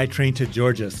Midnight Train to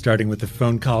Georgia starting with a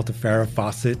phone call to Farrah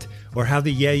Fawcett, or how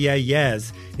the Yeah Yeah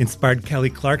Yeahs inspired Kelly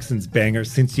Clarkson's banger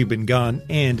Since You've Been Gone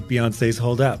and Beyoncé's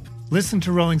Hold Up. Listen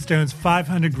to Rolling Stone's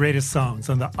 500 Greatest Songs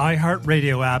on the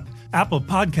iHeartRadio app, Apple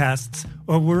Podcasts,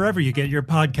 or wherever you get your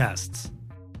podcasts.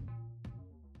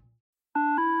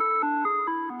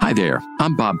 Hi there,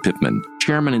 I'm Bob Pittman,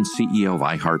 Chairman and CEO of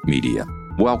iHeartMedia.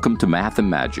 Welcome to Math and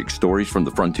Magic, Stories from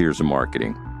the Frontiers of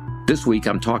Marketing. This week,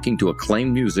 I'm talking to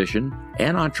acclaimed musician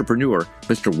and entrepreneur,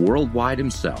 Mr. Worldwide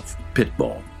himself,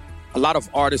 Pitbull. A lot of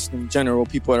artists in general,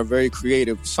 people that are very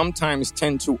creative, sometimes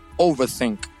tend to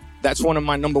overthink. That's one of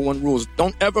my number one rules.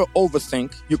 Don't ever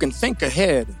overthink. You can think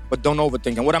ahead, but don't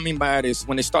overthink. And what I mean by that is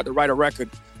when they start to write a record,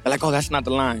 they're like, oh, that's not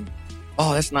the line.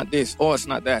 Oh, that's not this. Oh, it's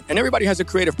not that. And everybody has a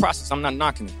creative process. I'm not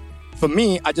knocking it. For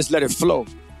me, I just let it flow.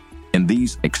 In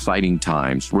these exciting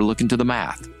times, we're looking to the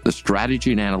math, the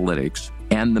strategy and analytics,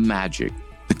 and the magic,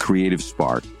 the creative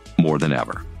spark, more than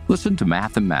ever. Listen to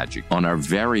Math and Magic on our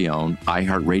very own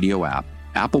iHeartRadio app,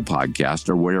 Apple Podcast,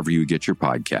 or wherever you get your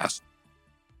podcasts.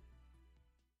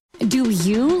 Do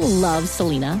you love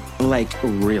Selena? Like,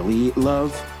 really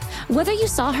love? Whether you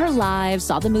saw her live,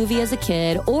 saw the movie as a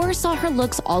kid, or saw her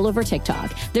looks all over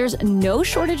TikTok, there's no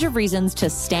shortage of reasons to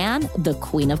stan the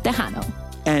Queen of Tejano.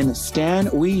 And Stan,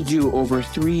 we do over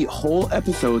 3 whole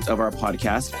episodes of our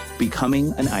podcast,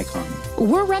 Becoming an Icon.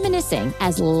 We're reminiscing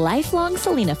as lifelong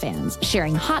Selena fans,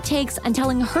 sharing hot takes and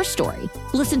telling her story.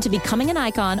 Listen to Becoming an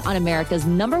Icon on America's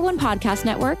 #1 podcast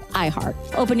network, iHeart.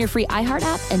 Open your free iHeart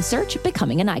app and search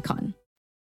Becoming an Icon.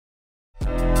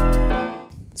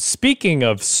 Speaking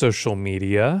of social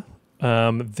media,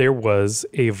 there was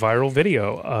a viral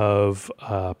video of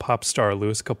pop star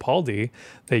Lewis Capaldi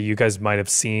that you guys might have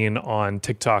seen on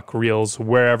TikTok Reels,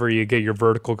 wherever you get your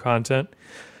vertical content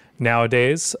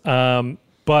nowadays.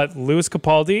 But Lewis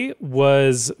Capaldi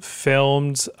was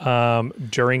filmed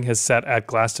during his set at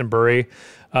Glastonbury,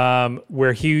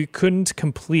 where he couldn't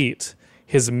complete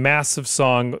his massive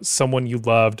song, Someone You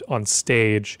Loved, on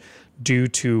stage due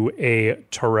to a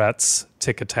Tourette's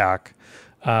tic attack.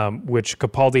 which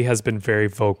Capaldi has been very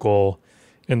vocal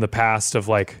in the past of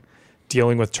like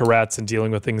dealing with Tourette's and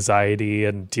dealing with anxiety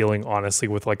and dealing honestly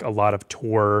with like a lot of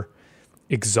tour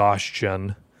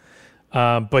exhaustion.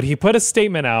 But he put a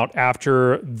statement out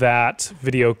after that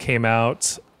video came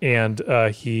out and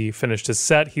he finished his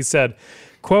set. He said,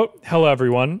 quote, "Hello,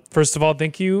 everyone. First of all,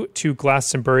 thank you to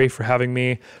Glastonbury for having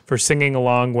me, for singing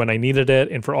along when I needed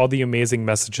it, and for all the amazing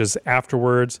messages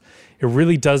afterwards. It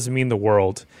really does mean the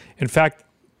world. In fact,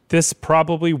 this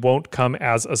probably won't come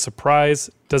as a surprise,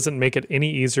 doesn't make it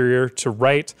any easier to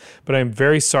write, but I'm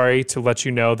very sorry to let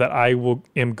you know that I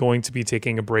am going to be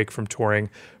taking a break from touring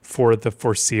for the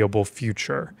foreseeable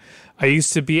future. I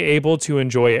used to be able to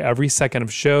enjoy every second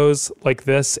of shows like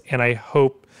this, and I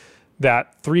hope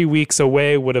that 3 weeks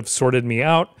away would have sorted me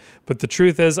out. But the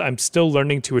truth is I'm still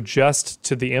learning to adjust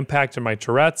to the impact of my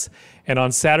Tourette's. And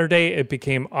on Saturday, it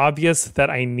became obvious that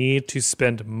I need to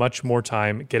spend much more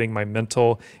time getting my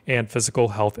mental and physical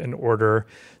health in order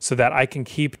so that I can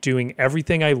keep doing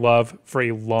everything I love for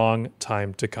a long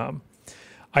time to come.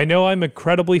 I know I'm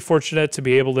incredibly fortunate to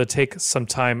be able to take some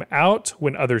time out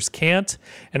when others can't,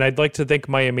 and I'd like to thank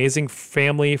my amazing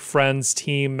family, friends,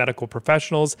 team, medical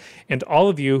professionals, and all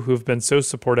of you who have been so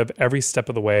supportive every step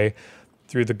of the way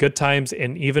through the good times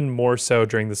and even more so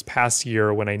during this past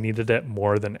year when I needed it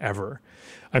more than ever.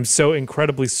 I'm so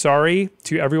incredibly sorry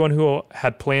to everyone who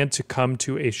had planned to come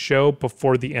to a show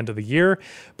before the end of the year,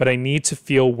 but I need to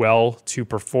feel well to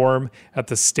perform at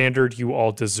the standard you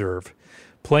all deserve.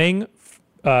 Playing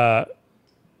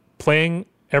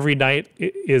every night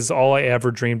is all I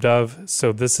ever dreamed of,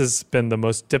 so this has been the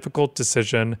most difficult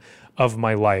decision of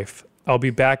my life. I'll be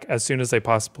back as soon as I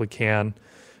possibly can.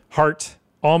 Heart,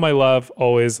 all my love,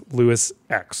 always, Louis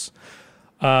X.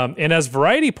 And as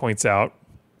Variety points out,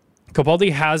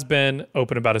 Capaldi has been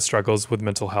open about his struggles with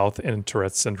mental health and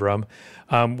Tourette's syndrome,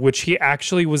 which he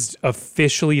actually was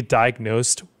officially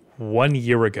diagnosed 1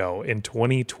 year ago in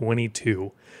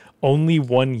 2022. Only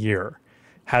 1 year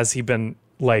has he been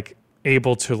like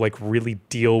able to like really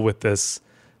deal with this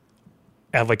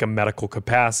at like a medical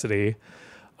capacity.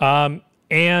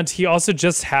 And he also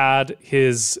just had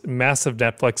his massive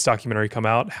Netflix documentary come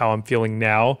out, How I'm Feeling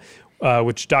Now,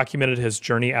 which documented his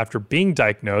journey after being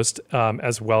diagnosed,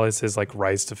 as well as his like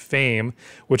rise to fame,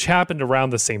 which happened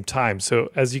around the same time. So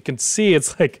as you can see,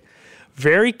 it's like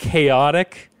very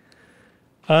chaotic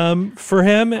for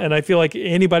him. And I feel like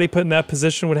anybody put in that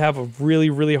position would have a really,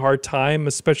 really hard time,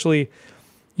 especially,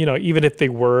 you know, even if they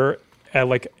were at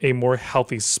like a more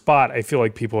healthy spot, I feel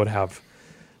like people would have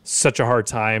such a hard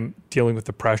time dealing with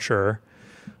the pressure.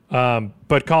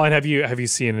 But Colin, have you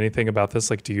seen anything about this?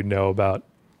 Like, do you know about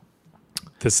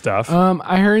this stuff?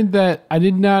 I heard that. I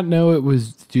did not know it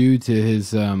was due to his,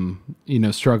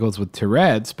 struggles with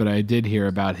Tourette's, but I did hear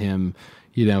about him,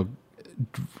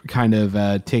 kind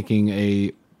of taking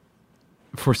a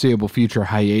foreseeable future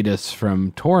hiatus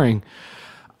from touring.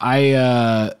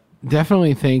 I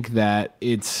definitely think that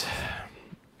it's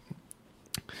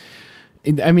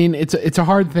a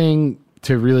hard thing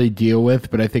to really deal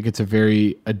with, but I think it's a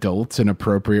very adult and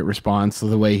appropriate response to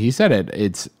the way he said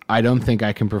it. I don't think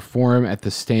I can perform at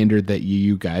the standard that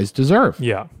you guys deserve.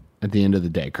 Yeah. At the end of the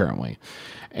day currently.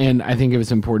 And I think it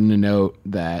was important to note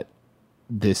that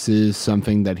this is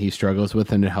something that he struggles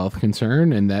with and a health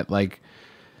concern, and that like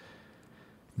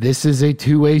this is a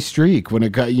two-way streak. When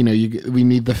it got, we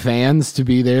need the fans to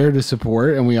be there to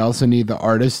support, and we also need the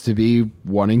artists to be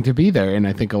wanting to be there. And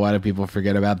I think a lot of people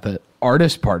forget about the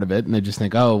artist part of it, and they just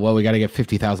think, oh, well, we got to get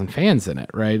 50,000 fans in it,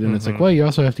 right? And it's like, well, you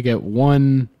also have to get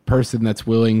one person that's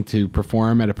willing to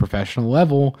perform at a professional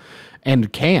level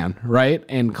and can, right?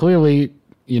 And clearly,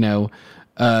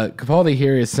 Capaldi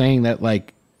here is saying that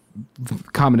like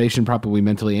combination probably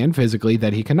mentally and physically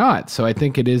that he cannot. So I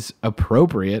think it is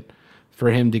appropriate for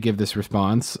him to give this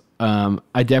response.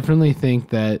 I definitely think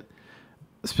that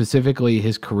specifically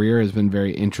his career has been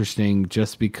very interesting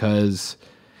just because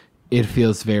it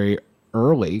feels very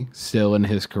early still in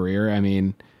his career. I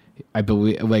mean, I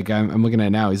believe, like I'm looking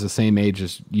at now, he's the same age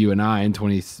as you and I in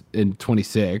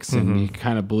 26, and he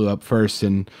kind of blew up first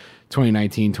in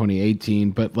 2019,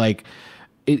 2018. But like,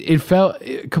 it felt,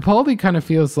 Capaldi kind of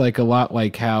feels like a lot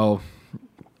like how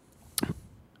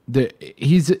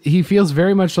he feels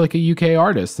very much like a UK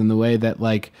artist in the way that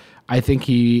like I think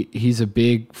he's a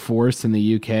big force in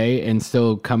the UK and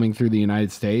still coming through the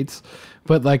United States,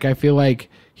 but like I feel like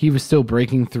he was still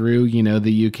breaking through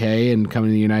the UK and coming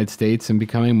to the United States and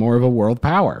becoming more of a world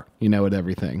power with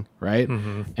everything, right?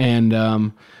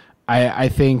 And I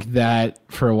think that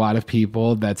for a lot of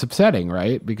people that's upsetting,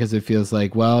 right? Because it feels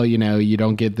like, well, you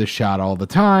don't get this shot all the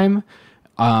time.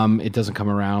 It doesn't come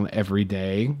around every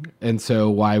day. And so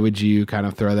why would you kind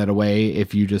of throw that away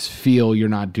if you just feel you're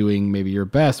not doing maybe your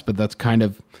best? But that's kind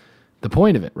of the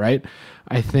point of it, right?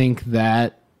 I think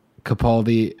that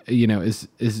Capaldi,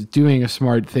 is doing a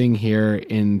smart thing here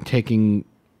in taking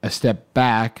a step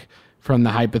back from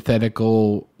the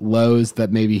hypothetical lows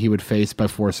that maybe he would face by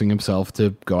forcing himself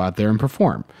to go out there and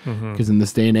perform. Because in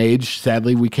this day and age,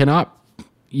 sadly,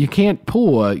 you can't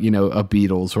pull a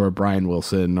Beatles or a Brian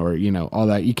Wilson or, all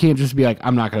that. You can't just be like,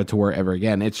 I'm not going to tour ever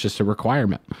again. It's just a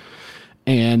requirement.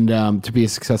 And to be a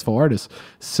successful artist.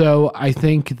 So I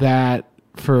think that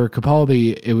for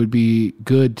Capaldi, it would be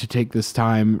good to take this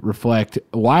time, reflect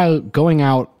while going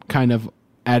out kind of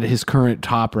at his current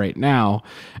top right now.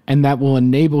 And that will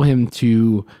enable him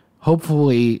to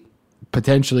hopefully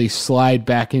potentially slide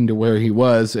back into where he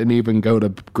was and even go to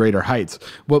greater heights.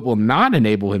 What will not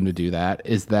enable him to do that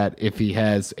is that if he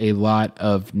has a lot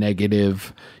of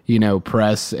negative,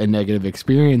 press and negative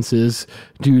experiences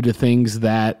due to things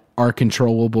that are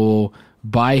controllable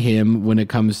by him when it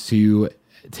comes to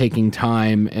taking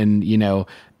time and,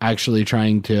 actually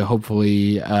trying to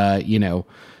hopefully,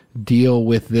 deal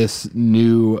with this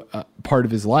new part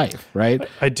of his life, right?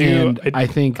 I do. And I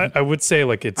think I would say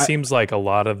seems like a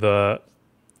lot of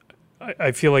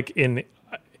I feel like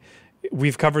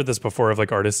we've covered this before of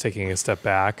artists taking a step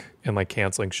back and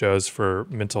canceling shows for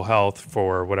mental health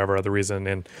for whatever other reason.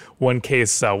 In one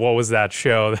case, what was that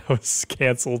show that was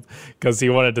canceled because he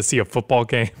wanted to see a football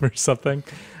game or something?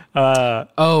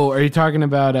 Are you talking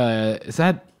about, is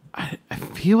that, I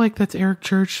feel like that's Eric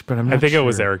Church, but I'm not sure. I think it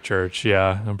was Eric Church.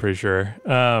 Yeah, I'm pretty sure.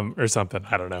 Or something.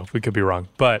 I don't know. We could be wrong,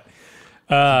 but,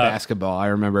 basketball, I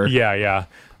remember. Yeah.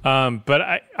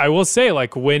 But I will say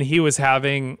when he was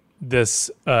having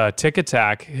this, tick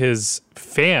attack, his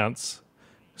fans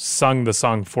sung the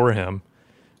song for him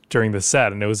during the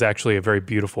set. And it was actually a very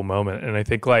beautiful moment. And I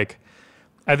think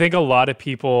a lot of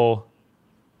people,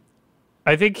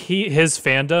 his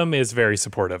fandom is very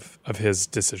supportive of his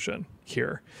decision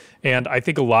here. And I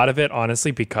think a lot of it,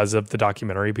 honestly, because of the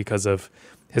documentary, because of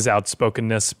his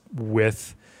outspokenness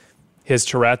with his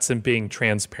Tourette's and being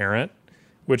transparent,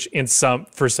 which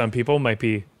for some people might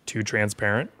be too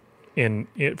transparent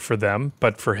for them.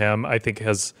 But for him, I think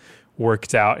has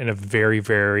worked out in a very,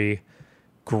 very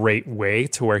great way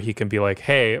to where he can be like,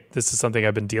 hey, this is something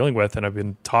I've been dealing with. And I've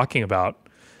been talking about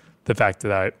the fact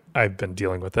that I've been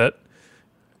dealing with it.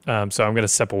 So I'm going to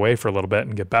step away for a little bit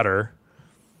and get better.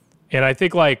 And I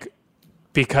think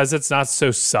because it's not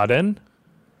so sudden,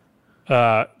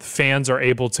 fans are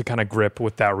able to kind of grip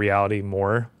with that reality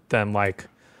more than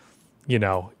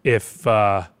if,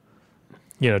 Dua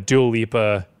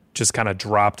Lipa just kind of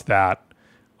dropped that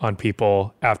on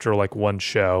people after one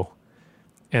show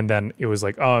and then it was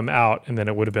oh, I'm out. And then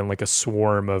it would have been a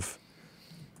swarm of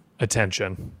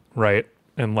attention. Right.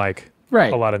 And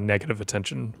right. A lot of negative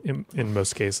attention in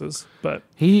most cases, but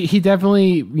he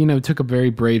definitely, took a very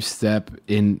brave step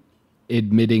in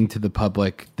admitting to the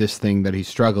public this thing that he's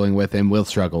struggling with and will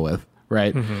struggle with.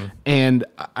 Right. Mm-hmm. And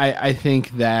I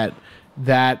think that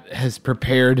has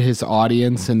prepared his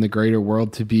audience and the greater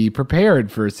world to be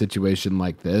prepared for a situation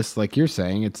like this. Like you're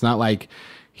saying, it's not like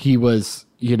he was,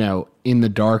 in the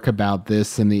dark about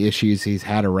this and the issues he's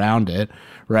had around it.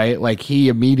 Right. He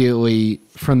immediately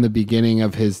from the beginning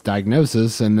of his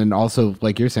diagnosis and then also,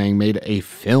 like you're saying, made a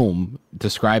film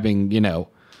describing,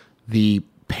 the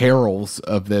perils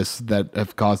of this that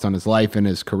have caused on his life and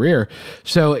his career.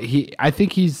 So I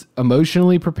think he's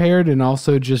emotionally prepared and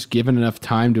also just given enough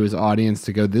time to his audience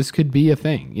to go, this could be a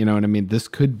thing. You know what I mean? This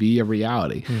could be a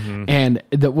reality. Mm-hmm. And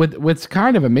what's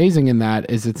kind of amazing in that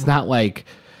is it's not a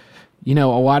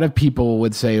lot of people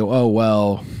would say, oh,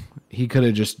 well, he could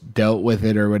have just dealt with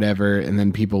it or whatever, and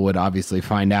then people would obviously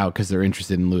find out because they're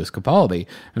interested in Lewis Capaldi.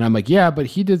 And I'm like, yeah, but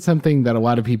he did something that a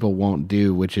lot of people won't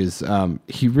do, which is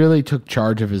he really took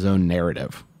charge of his own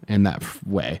narrative in that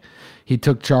way. He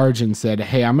took charge and said,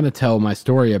 hey, I'm going to tell my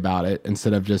story about it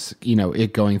instead of just,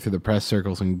 it going through the press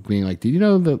circles and being like, did you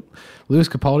know that Lewis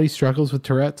Capaldi struggles with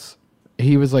Tourette's?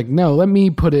 He was like, no, let me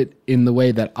put it in the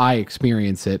way that I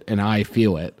experience it and I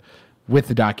feel it. With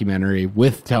the documentary,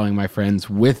 with telling my friends,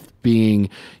 with being,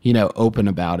 open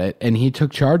about it. And he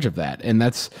took charge of that. And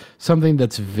that's something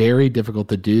that's very difficult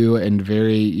to do and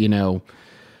very,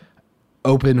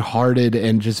 open-hearted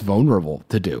and just vulnerable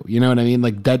to do. You know what I mean?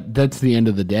 That's the end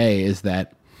of the day is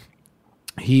that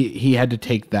he had to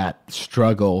take that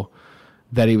struggle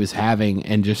that he was having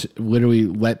and just literally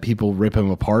let people rip him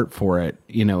apart for it,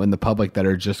 you know, in the public that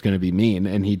are just going to be mean.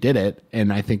 And he did it.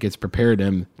 And I think it's prepared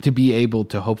him to be able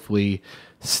to hopefully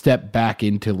step back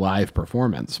into live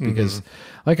performance because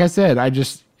like I said,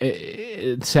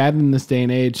 it's sad in this day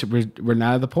and age. We're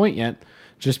not at the point yet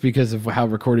just because of how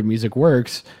recorded music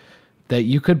works that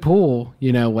you could pull,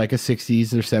 you know, like a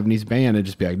 60s or 70s band and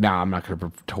just be like, nah, I'm not going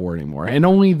to tour anymore. And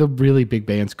only the really big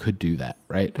bands could do that,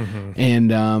 right?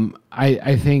 And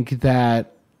I think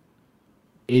that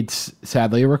it's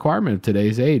sadly a requirement of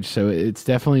today's age. So it's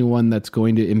definitely one that's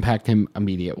going to impact him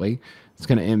immediately. It's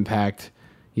going to impact,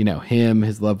 you know, him,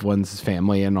 his loved ones, his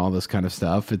family, and all this kind of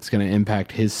stuff. It's going to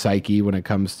impact his psyche when it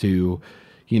comes to,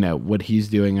 you know, what he's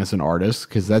doing as an artist,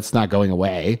 because that's not going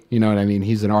away. You know what I mean?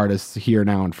 He's an artist here,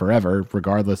 now, and forever,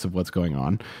 regardless of what's going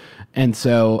on. And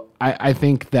so I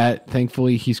think that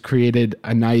thankfully he's created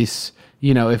a nice,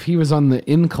 you know, if he was on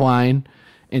the incline,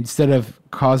 instead of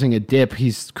causing a dip,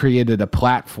 he's created a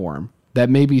platform that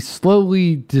may be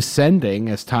slowly descending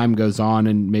as time goes on,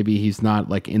 and maybe he's not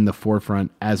like in the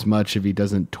forefront as much if he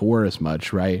doesn't tour as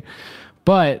much, right?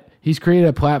 But he's created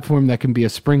a platform that can be a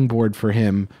springboard for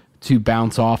him to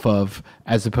bounce off of,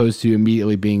 as opposed to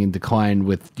immediately being in decline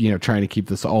with, you know, trying to keep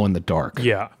this all in the dark.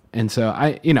 Yeah. And so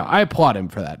I applaud him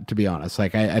for that, to be honest.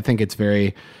 Like, I think it's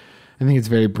very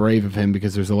brave of him,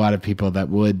 because there's a lot of people that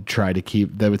would try to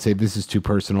that would say, this is too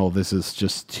personal. This is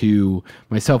just too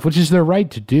myself, which is their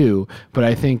right to do. But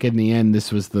I think in the end,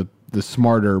 this was the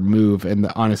smarter move and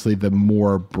honestly the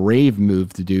more brave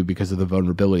move to do because of the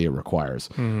vulnerability it requires.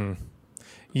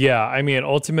 Yeah. I mean,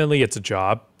 ultimately it's a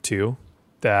job too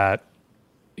that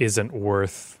isn't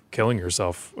worth killing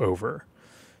yourself over.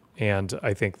 And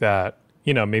I think that,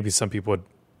 you know, maybe some people would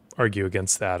argue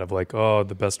against that of like, oh,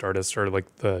 the best artists are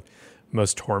like the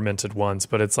most tormented ones.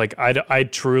 But it's like, I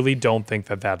truly don't think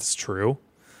that that's true.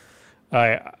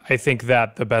 I think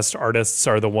that the best artists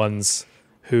are the ones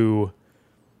who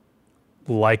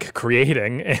like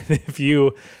creating. And if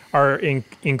you are in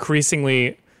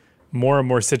increasingly more and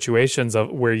more situations of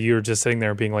where you're just sitting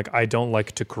there being like, I don't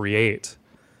like to create,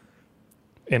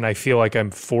 and I feel like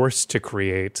I'm forced to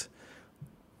create,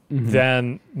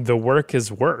 then the work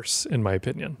is worse, in my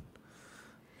opinion.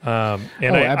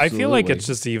 I feel like it's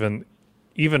just even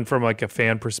from like a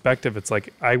fan perspective, it's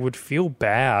like I would feel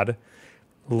bad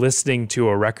listening to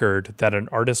a record that an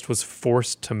artist was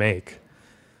forced to make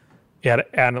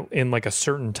in like a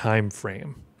certain time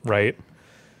frame, right?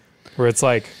 Where it's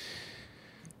like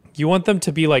you want them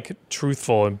to be like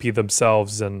truthful and be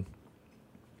themselves and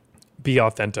be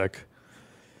authentic.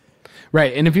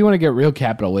 Right. And if you want to get real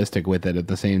capitalistic with it at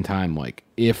the same time, like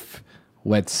if,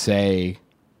 let's say,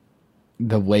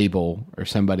 the label or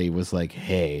somebody was like,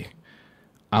 hey,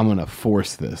 I'm going to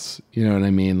force this, you know what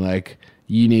I mean? Like,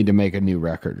 you need to make a new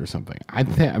record or something.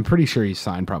 I'm pretty sure he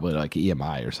signed probably like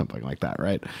EMI or something like that,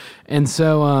 right? And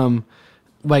so,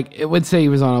 like, it would say he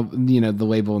was on, the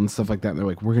label and stuff like that. And they're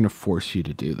like, we're going to force you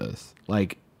to do this.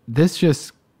 Like, this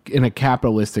just, in a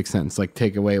capitalistic sense, like,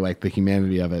 take away, like, the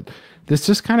humanity of it. This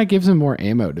just kind of gives him more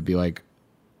ammo to be like,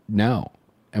 no.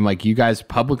 And, like, you guys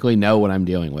publicly know what I'm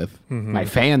dealing with. My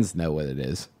fans know what it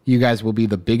is. You guys will be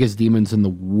the biggest demons in the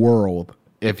world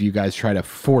if you guys try to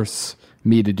force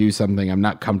me to do something I'm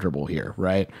not comfortable here,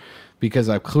 right? Because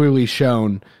I've clearly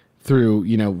shown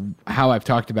through, how I've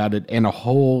talked about it in a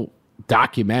whole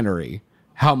documentary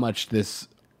how much this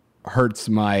hurts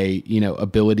my,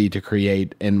 ability to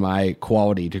create and my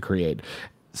quality to create.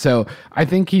 So I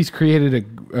think he's created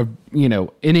at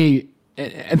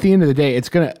the end of the day, it's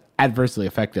going to adversely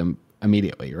affect him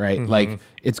immediately, right? Like,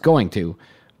 it's going to,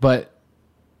 but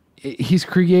he's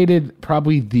created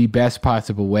probably the best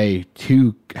possible way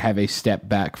to have a step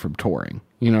back from touring.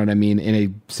 You know what I mean? In a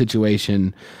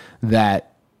situation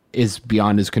that is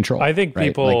beyond his control. I think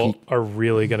people are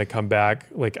really going to come back.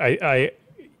 Like, I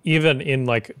even in,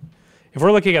 like, if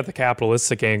we're looking at the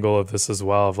capitalistic angle of this as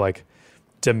well, of like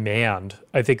demand,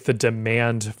 I think the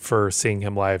demand for seeing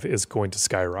him live is going to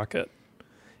skyrocket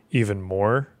even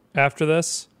more after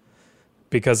this,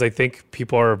 because I think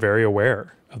people are very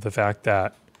aware of the fact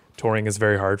that touring is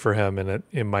very hard for him, and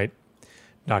it might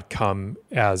not come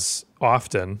as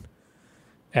often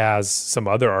as some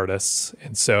other artists.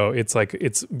 And so it's like,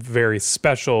 it's very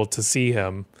special to see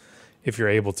him if you're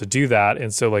able to do that.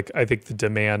 And so, like, I think the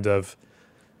demand of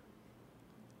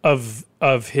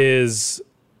his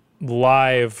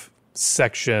live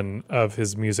section of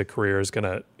his music career is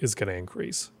gonna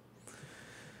increase.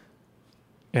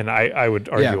 And I would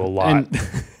argue a lot.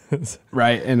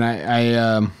 Right. And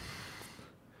I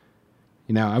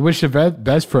I wish the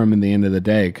best for him in the end of the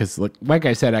day, because like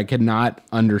I said, I cannot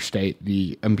understate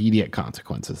the immediate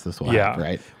consequences this will have,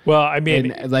 right? Well, I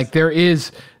mean, and, like there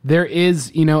is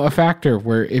a factor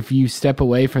where if you step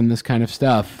away from this kind of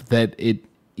stuff, that it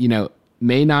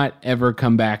may not ever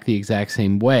come back the exact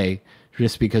same way,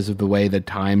 just because of the way that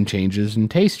time changes and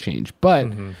tastes change. But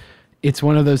it's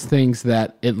one of those things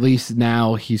that at least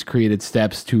now he's created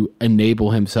steps to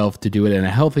enable himself to do it in a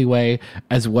healthy way,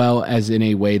 as well as in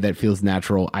a way that feels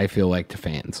natural, I feel like, to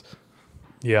fans.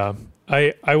 Yeah.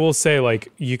 I will say,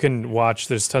 like, you can watch,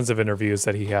 there's tons of interviews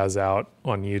that he has out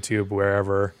on YouTube,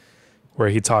 where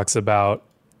he talks about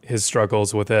his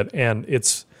struggles with it. And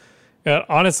it's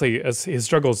honestly, his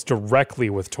struggles directly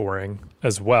with touring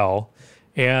as well.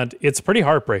 And it's pretty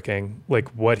heartbreaking, like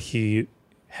what he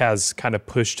has kind of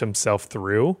pushed himself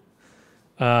through,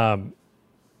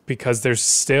 because there's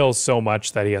still so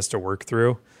much that he has to work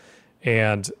through,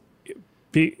 and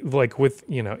be like with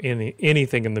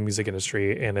anything in the music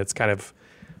industry. And it's kind of,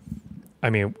 I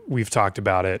mean, we've talked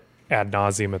about it ad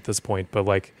nauseum at this point, but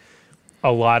like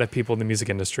a lot of people in the music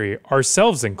industry,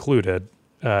 ourselves included,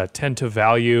 tend to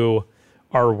value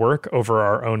our work over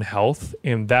our own health,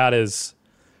 and that is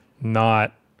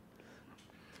not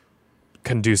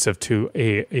conducive to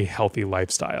a healthy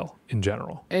lifestyle in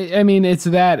general. I mean, it's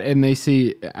that, and they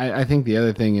see, I think the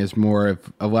other thing is more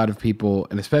of a lot of people,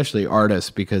 and especially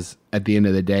artists, because at the end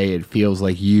of the day, it feels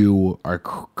like you are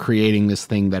creating this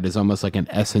thing that is almost like an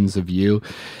essence of you.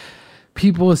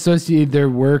 People associate their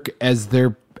work as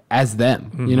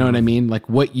them. You know what I mean? Like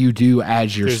what you do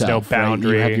as yourself. There's no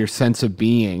boundary. Right? You have your sense of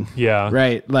being. Yeah.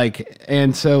 Right. Like,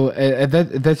 and so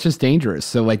that's just dangerous.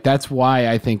 So like, that's why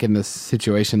I think in this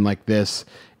situation like this,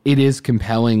 it is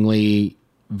compellingly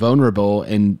vulnerable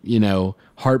and,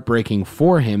 heartbreaking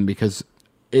for him, because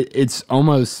it's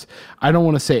almost, I don't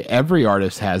want to say every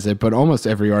artist has it, but almost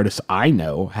every artist I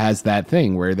know has that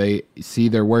thing where they see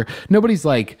their work. Nobody's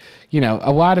like,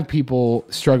 a lot of people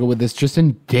struggle with this just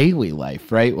in daily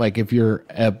life, right? Like if you're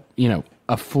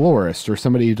a florist or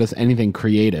somebody who does anything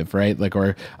creative, right? Like,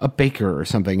 or a baker or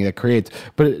something that creates,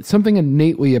 but something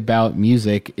innately about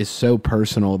music is so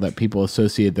personal that people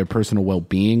associate their personal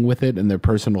well-being with it and their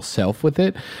personal self with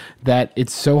it, that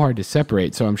it's so hard to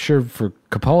separate. So I'm sure for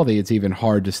Capaldi, it's even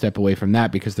hard to step away from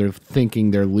that, because they're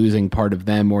thinking they're losing part of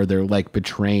them, or they're like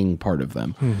betraying part of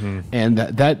them. And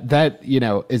that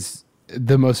is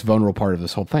the most vulnerable part of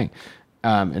this whole thing,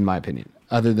 in my opinion.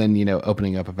 Other than,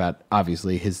 opening up about,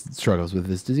 obviously, his struggles with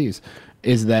his disease,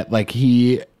 is that, like,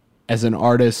 he, as an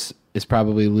artist, is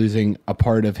probably losing a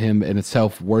part of him and a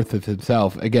self-worth of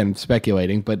himself. Again,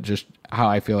 speculating, but just how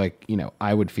I feel like,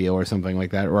 I would feel, or something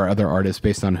like that, or other artists,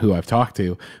 based on who I've talked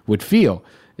to, would feel,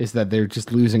 is that they're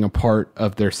just losing a part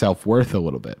of their self-worth a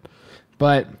little bit.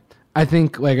 But I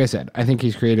think, like I said, I think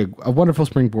he's created a wonderful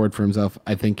springboard for himself.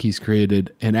 I think he's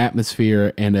created an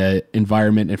atmosphere and an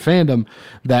environment and fandom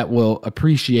that will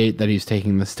appreciate that he's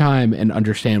taking this time and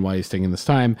understand why he's taking this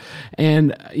time.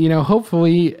 And,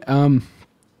 hopefully,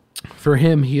 for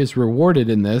him, he is rewarded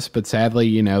in this. But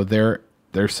sadly,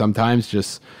 there's sometimes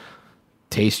just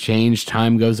taste change,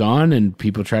 time goes on, and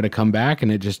people try to come back, and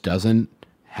it just doesn't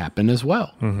happen as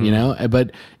well,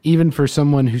 But even for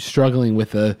someone who's struggling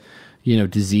with a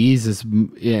diseases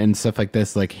and stuff like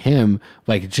this, like him,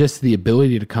 like just the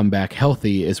ability to come back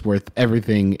healthy is worth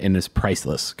everything and is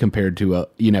priceless compared to a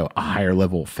higher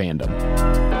level fandom.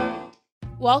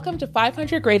 Welcome to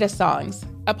 500 Greatest Songs,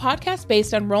 a podcast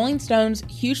based on Rolling Stone's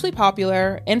hugely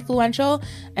popular, influential,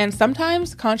 and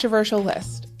sometimes controversial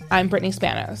list. I'm Brittany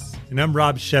Spanos. And I'm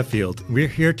Rob Sheffield. We're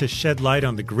here to shed light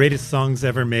on the greatest songs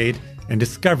ever made and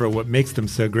discover what makes them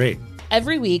so great.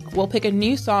 Every week, we'll pick a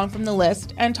new song from the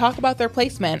list and talk about their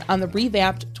placement on the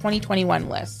revamped 2021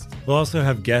 list. We'll also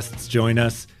have guests join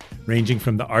us, ranging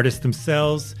from the artists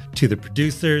themselves to the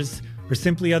producers, or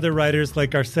simply other writers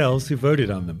like ourselves who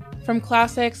voted on them. From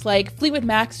classics like Fleetwood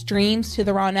Mac's Dreams to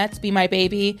the Ronettes' Be My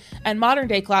Baby, and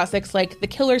modern-day classics like The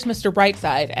Killer's Mr.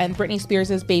 Brightside and Britney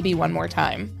Spears' Baby One More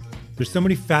Time. There's so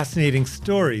many fascinating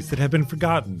stories that have been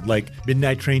forgotten, like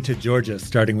Midnight Train to Georgia,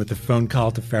 starting with a phone call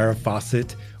to Farrah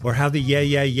Fawcett, or how the Yeah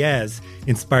Yeah Yeahs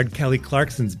inspired Kelly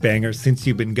Clarkson's banger Since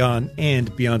You've Been Gone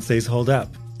and Beyoncé's Hold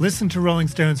Up. Listen to Rolling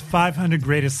Stone's 500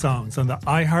 Greatest Songs on the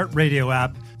iHeartRadio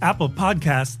app, Apple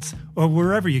Podcasts, or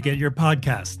wherever you get your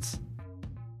podcasts.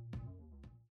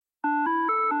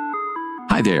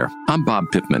 Hi there, I'm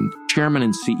Bob Pittman, Chairman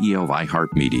and CEO of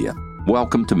iHeartMedia.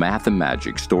 Welcome to Math and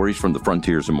Magic, Stories from the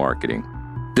Frontiers of Marketing.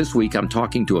 This week, I'm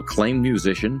talking to acclaimed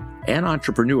musician and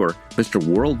entrepreneur, Mr.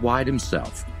 Worldwide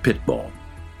himself, Pitbull.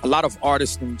 A lot of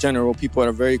artists in general, people that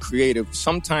are very creative,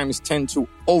 sometimes tend to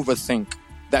overthink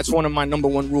That's one of my number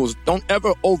one rules. Don't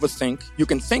ever overthink. You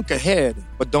can think ahead,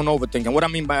 but don't overthink. And what I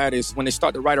mean by that is when they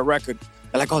start to write a record,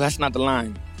 they're like, oh, that's not the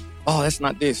line. Oh, that's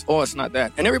not this. Oh, it's not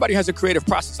that. And everybody has a creative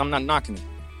process. I'm not knocking it.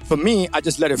 For me, I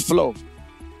just let it flow.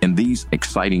 In these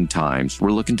exciting times,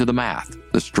 we're looking to the math,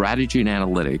 the strategy and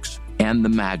analytics, and the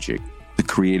magic, the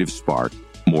creative spark,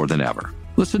 more than ever.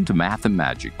 Listen to Math and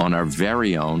Magic on our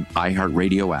very own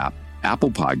iHeartRadio app, Apple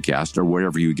Podcast, or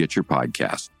wherever you get your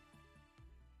podcasts.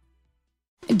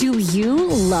 Do you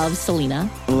love Selena?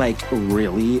 Like,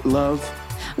 really love?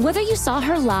 Whether you saw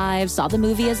her live, saw the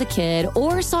movie as a kid,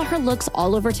 or saw her looks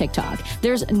all over TikTok,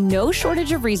 there's no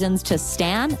shortage of reasons to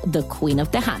stan the Queen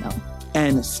of Tejano.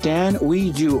 And Stan,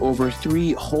 we do over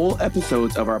 3 whole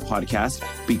episodes of our podcast,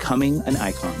 Becoming an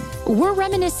Icon. We're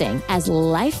reminiscing as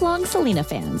lifelong Selena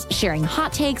fans, sharing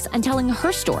hot takes and telling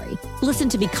her story. Listen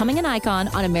to Becoming an Icon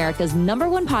on America's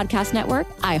 #1 podcast network,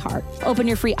 iHeart. Open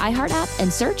your free iHeart app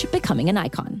and search Becoming an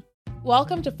Icon.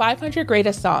 Welcome to 500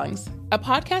 Greatest Songs, a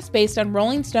podcast based on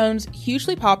Rolling Stone's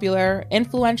hugely popular,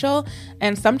 influential,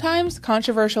 and sometimes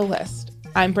controversial list.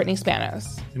 I'm Brittany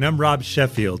Spanos. And I'm Rob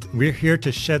Sheffield. We're here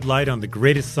to shed light on the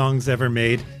greatest songs ever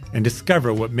made and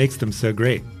discover what makes them so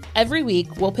great. Every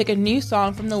week, we'll pick a new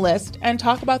song from the list and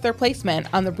talk about their placement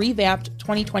on the revamped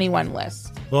 2021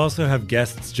 list. We'll also have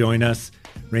guests join us,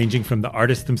 ranging from the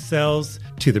artists themselves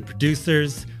to the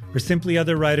producers, or simply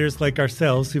other writers like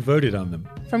ourselves who voted on them.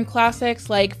 From classics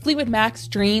like Fleetwood Mac's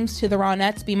Dreams to the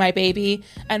Ronettes' Be My Baby,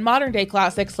 and modern-day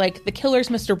classics like The Killer's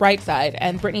Mr. Brightside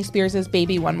and Britney Spears'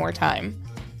 Baby One More Time.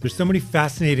 There's so many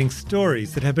fascinating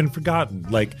stories that have been forgotten,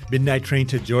 like Midnight Train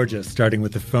to Georgia starting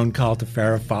with a phone call to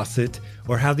Farrah Fawcett,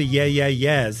 or how the Yeah Yeah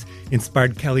Yeahs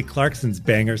inspired Kelly Clarkson's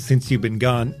banger Since You've Been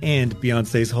Gone and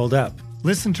Beyoncé's Hold Up.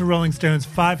 Listen to Rolling Stone's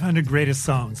 500 Greatest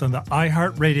Songs on the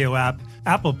iHeartRadio app,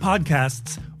 Apple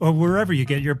Podcasts, or wherever you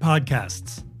get your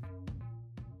podcasts.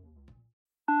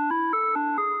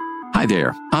 Hi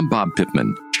there, I'm Bob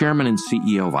Pittman, Chairman and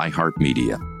CEO of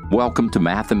iHeartMedia. Welcome to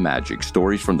Math and Magic,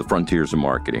 Stories from the Frontiers of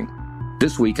Marketing.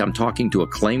 This week, I'm talking to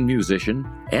acclaimed musician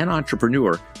and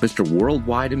entrepreneur, Mr.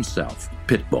 Worldwide himself,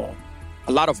 Pitbull.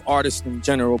 A lot of artists in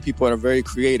general, people that are very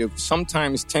creative,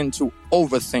 sometimes tend to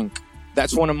overthink.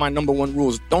 That's one of my number one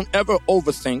rules. Don't ever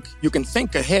overthink. You can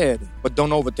think ahead, but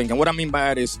don't overthink. And what I mean by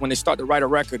that is when they start to write a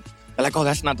record, they're like, oh,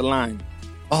 that's not the line.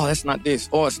 Oh, that's not this.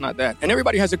 Oh, it's not that. And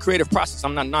everybody has a creative process.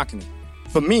 I'm not knocking it.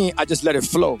 For me, I just let it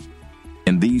flow.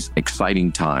 In these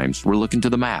exciting times, we're looking to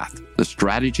the math, the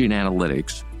strategy and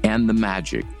analytics, and the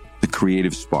magic, the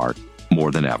creative spark,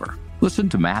 more than ever. Listen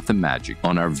to Math and Magic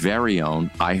on our very own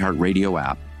iHeartRadio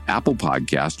app, Apple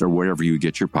Podcast, or wherever you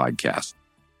get your podcasts.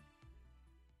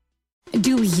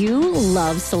 Do you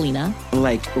love Selena?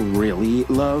 Like, really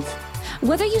love?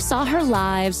 Whether you saw her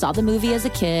live, saw the movie as a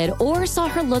kid, or saw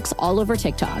her looks all over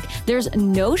TikTok, there's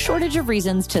no shortage of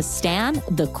reasons to stan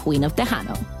the Queen of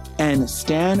Tejano. And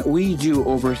Stan, we do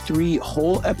over 3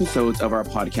 whole episodes of our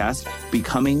podcast,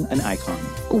 Becoming an Icon.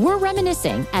 We're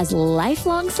reminiscing as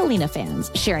lifelong Selena fans,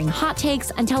 sharing hot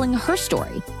takes and telling her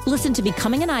story. Listen to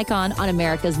Becoming an Icon on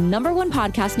America's #1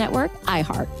 podcast network,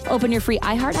 iHeart. Open your free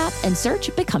iHeart app and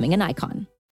search Becoming an Icon.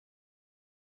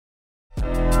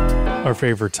 Our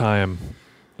favorite time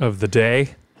of the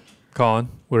day. Colin,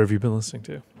 what have you been listening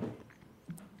to?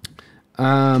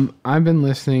 I've been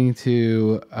listening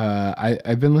to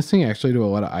I've been listening actually to a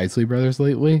lot of Isley Brothers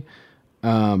lately,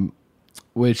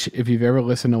 which if you've ever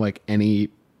listened to like any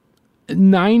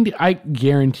 90, I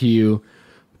guarantee you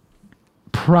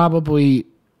probably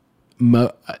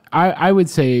I would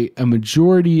say a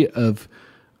majority of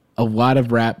a lot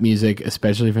of rap music,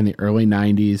 especially from the early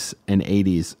 90s and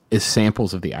 80s, is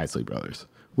samples of the Isley Brothers,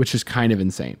 which is kind of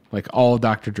insane. Like all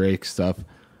Dr. Dre's stuff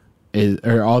is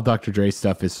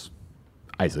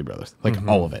Isley Brothers, like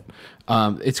all of it.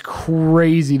 It's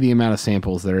crazy the amount of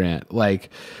samples that are in it. Like,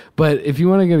 but if you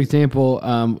want to give an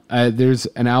example, there's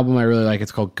an album I really like.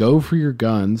 It's called Go For Your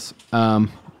Guns. And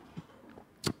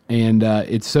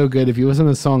it's so good. If you listen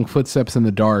to the song Footsteps in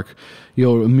the Dark,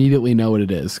 you'll immediately know what it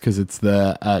is, because it's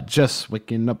the just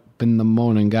waking up in the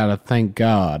morning, gotta thank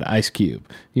God, Ice Cube.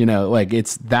 You know, like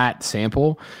it's that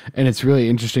sample, and it's really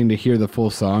interesting to hear the full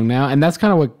song now. And that's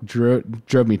kind of what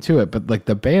drove me to it. But like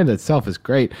the band itself is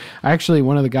great. Actually,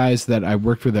 one of the guys that I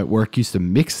worked with at work used to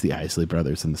mix the Isley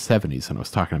Brothers in the 70s, and I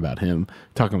was talking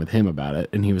with him about it,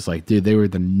 and he was like, dude, they were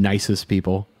the nicest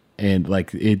people. And like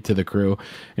to the crew,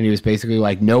 and he was basically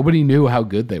like, nobody knew how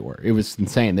good they were. It was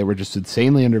insane. They were just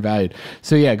insanely undervalued.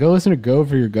 So yeah, go listen to Go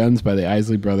For Your Guns by the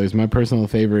Isley Brothers. My personal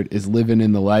favorite is Living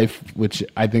in the Life, which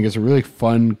I think is a really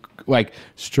fun, like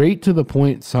straight to the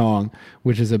point song,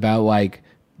 which is about like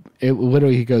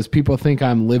literally, he goes, people think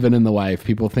I'm living in the life.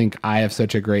 People think I have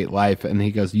such a great life. And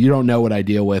he goes, you don't know what I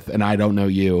deal with, and I don't know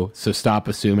you. So stop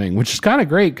assuming, which is kind of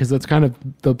great because that's kind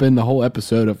of been the whole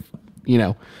episode of,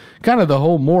 kind of the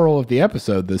whole moral of the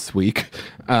episode this week.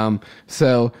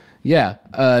 So, yeah.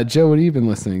 Joe, what have you been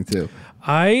listening to?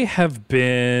 I have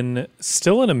been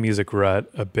still in a music rut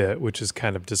a bit, which is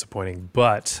kind of disappointing,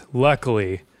 but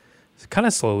luckily, kind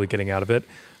of slowly getting out of it.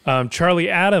 Charlie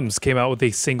Adams came out with a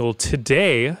single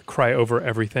today, Cry Over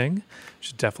Everything. You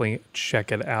should definitely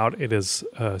check it out. It is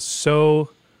so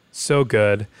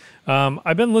good.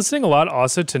 I've been listening a lot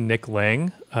also to Nick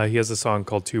Lang. He has a song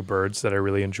called Two Birds that I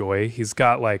really enjoy. He's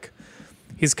kind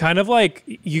of like,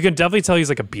 you can definitely tell he's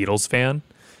like a Beatles fan,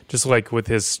 just like with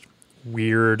his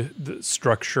weird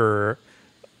structure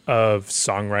of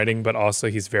songwriting, but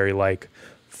also he's very like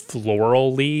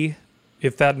florally,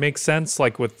 if that makes sense,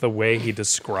 like with the way he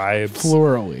describes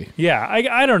florally. Yeah,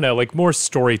 I don't know, like more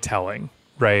storytelling,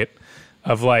 right?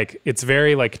 Of like, it's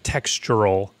very like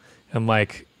textural and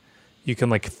like you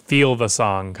can like feel the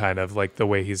song kind of like the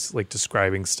way he's like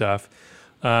describing stuff.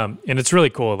 And it's really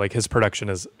cool. Like his production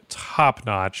is top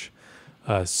notch.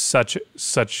 Such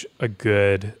a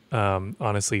good,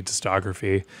 honestly,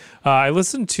 discography. I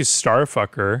listened to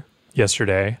Starfucker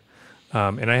yesterday.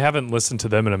 And I haven't listened to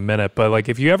them in a minute, but like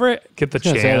if you ever get the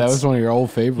chance, that was one of your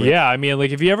old favorites. Yeah, I mean,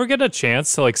 like if you ever get a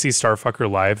chance to like see Starfucker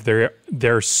live,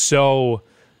 they're so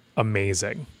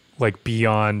amazing, like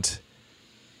beyond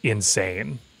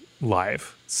insane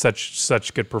live.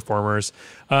 Such good performers.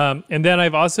 And then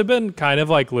I've also been kind of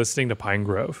like listening to Pine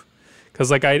Grove. Because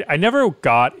like I never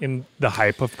got in the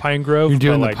hype of Pine Grove. You're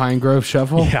doing the like, Pine Grove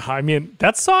Shuffle? Yeah, I mean,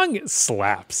 that song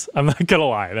slaps. I'm not going to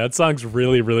lie. That song's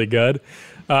really, really good.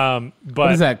 But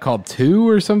what is that called? 2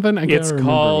 or something? It's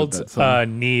called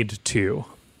Need To.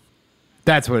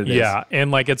 That's what it is. Yeah, and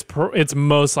like it's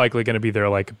most likely going to be their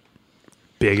like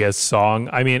biggest song.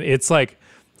 I mean, it's like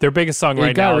their biggest song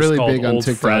right now is called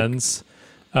Old Friends.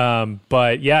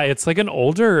 But yeah, it's like an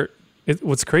older.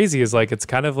 What's crazy is like it's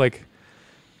kind of like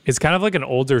an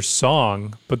older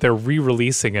song, but they're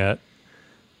re-releasing it.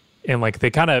 And like they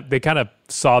kind of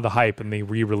saw the hype and they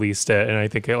re-released it, and I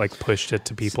think it like pushed it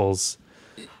to people's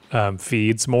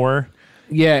feeds more.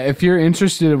 Yeah, if you're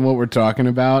interested in what we're talking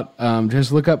about,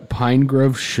 just look up Pine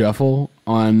Grove Shuffle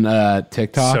on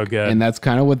TikTok. So good. And that's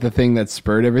kind of what the thing that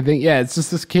spurred everything. Yeah, it's just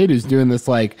this kid who's doing this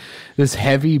like this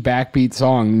heavy backbeat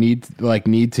song, Need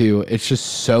To. It's just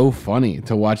so funny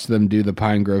to watch them do the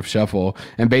Pine Grove Shuffle.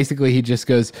 And basically he just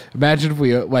goes, imagine if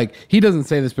we like, he doesn't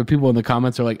say this, but people in the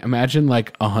comments are like, imagine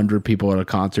like 100 people at a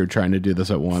concert trying to do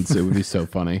this at once. It would be so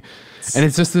funny. And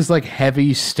it's just this like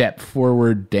heavy step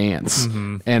forward dance.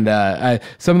 Mm-hmm. And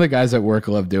some of the guys at work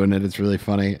love doing it. It's really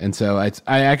funny. And so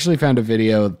I actually found a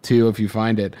video too, if you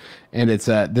find it. And it's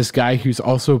this guy who's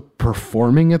also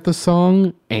performing at the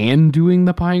song and doing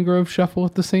the Pine Grove Shuffle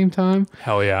at the same time.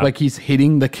 Hell yeah. Like he's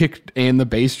hitting the kick and the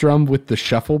bass drum with the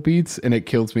shuffle beats, and it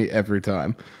kills me every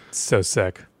time. So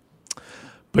sick.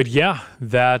 But yeah,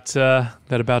 that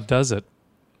about does it.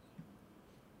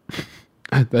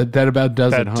 That about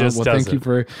does it, huh? Well, thank you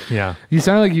for. Yeah, you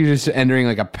sound like you're just entering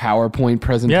like a PowerPoint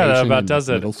presentation. Yeah, that about does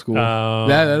it. Middle school.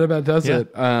 That about does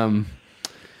it.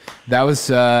 That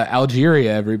was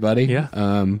Algeria, everybody.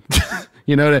 Yeah.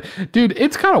 You know, dude,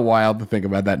 it's kind of wild to think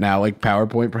about that now, like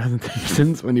PowerPoint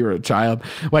presentations when you were a child.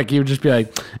 Like you would just be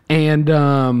like, and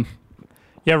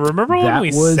yeah, remember when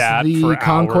we sat the for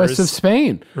conquest hours? of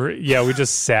Spain? Yeah, we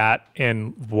just sat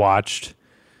and watched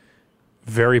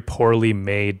very poorly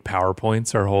made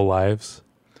PowerPoints our whole lives.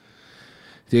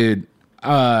 Dude,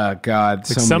 God, like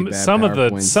some of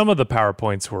the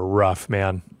PowerPoints were rough,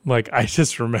 man. Like I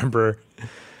just remember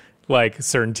like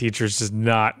certain teachers just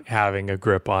not having a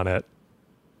grip on it.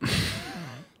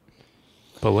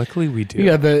 But luckily we do.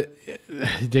 Yeah,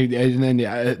 dude, and then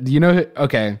you know,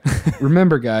 okay.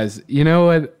 Remember, guys, you know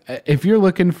what? If you're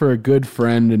looking for a good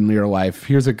friend in your life,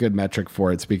 here's a good metric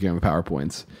for it. Speaking of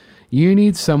PowerPoints, you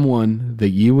need someone that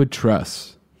you would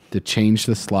trust to change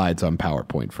the slides on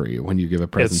PowerPoint for you when you give a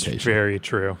presentation. It's very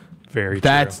true. Very true.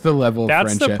 That's the level of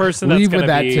friendship. The person Leave that's with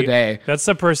that today. That's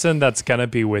the person that's gonna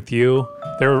be with you.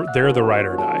 They're the ride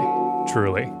or die.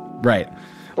 Truly. Right.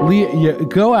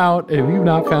 Go out, and if you've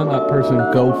not found that person,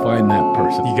 go find that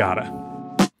person. You gotta.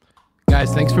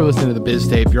 Guys, thanks for listening to the Biz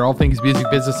Tape, your all things music,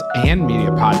 business, and media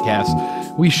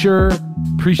podcast. We sure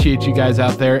appreciate you guys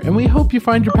out there, and we hope you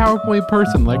find your PowerPoint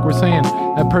person, like we're saying,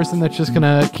 that person that's just going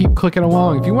to keep clicking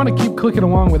along. If you want to keep clicking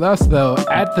along with us, though,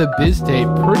 at the Biz Tape,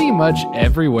 pretty much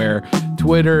everywhere,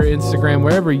 Twitter, Instagram,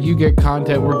 wherever you get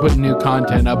content, we're putting new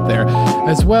content up there.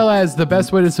 As well as the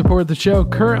best way to support the show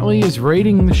currently is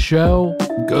rating the show,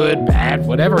 good, bad,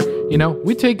 whatever. You know,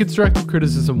 we take constructive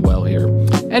criticism well here.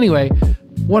 Anyway,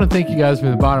 want to thank you guys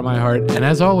from the bottom of my heart. And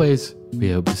as always,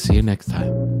 we hope to see you next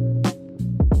time.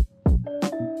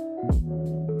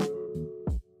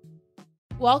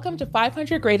 Welcome to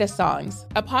 500 Greatest Songs,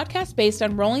 a podcast based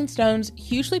on Rolling Stone's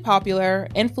hugely popular,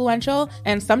 influential,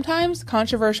 and sometimes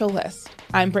controversial list.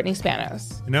 I'm Brittany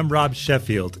Spanos. And I'm Rob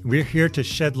Sheffield. We're here to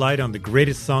shed light on the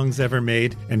greatest songs ever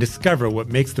made and discover what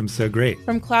makes them so great.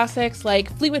 From classics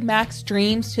like Fleetwood Mac's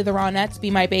Dreams to the Ronettes'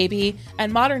 Be My Baby,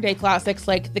 and modern-day classics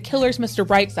like The Killer's Mr.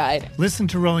 Brightside. Listen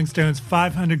to Rolling Stone's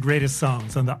 500 Greatest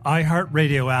Songs on the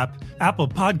iHeartRadio app, Apple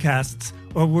Podcasts,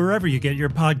 or wherever you get your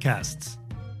podcasts.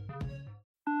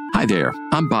 Hi there,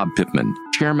 I'm Bob Pittman,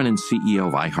 Chairman and CEO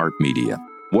of iHeartMedia.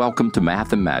 Welcome to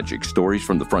Math and Magic, Stories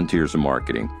from the Frontiers of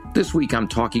Marketing. This week I'm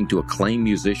talking to acclaimed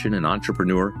musician and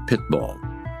entrepreneur, Pitbull.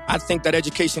 I think that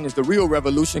education is the real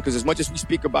revolution because as much as we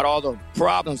speak about all the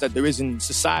problems that there is in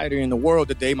society and the world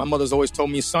today, my mother's always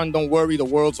told me, son, don't worry, the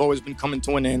world's always been coming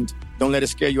to an end. Don't let it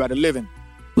scare you out of living.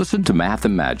 Listen to Math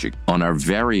and Magic on our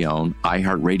very own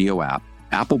iHeartRadio app,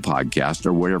 Apple Podcast,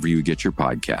 or wherever you get your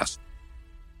podcasts.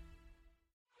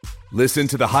 Listen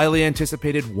to the highly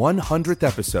anticipated 100th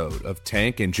episode of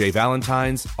Tank and Jay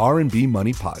Valentine's R&B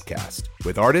Money Podcast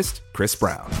with artist Chris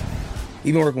Brown.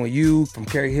 Even working with you, from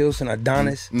Carrie Hilson,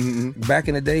 Adonis. Back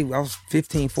in the day, I was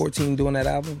 15, 14 doing that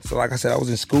album. So like I said, I was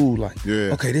in school like,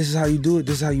 okay, this is how you do it.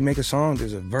 This is how you make a song.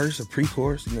 There's a verse, a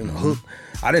pre-chorus, and then a hook.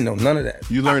 I didn't know none of that.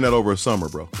 You learned that over a summer,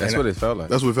 bro. That's what it felt like.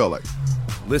 That's what it felt like.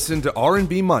 Listen to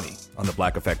R&B Money on the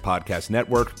Black Effect Podcast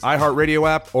Network, iHeartRadio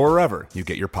app, or wherever you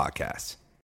get your podcasts.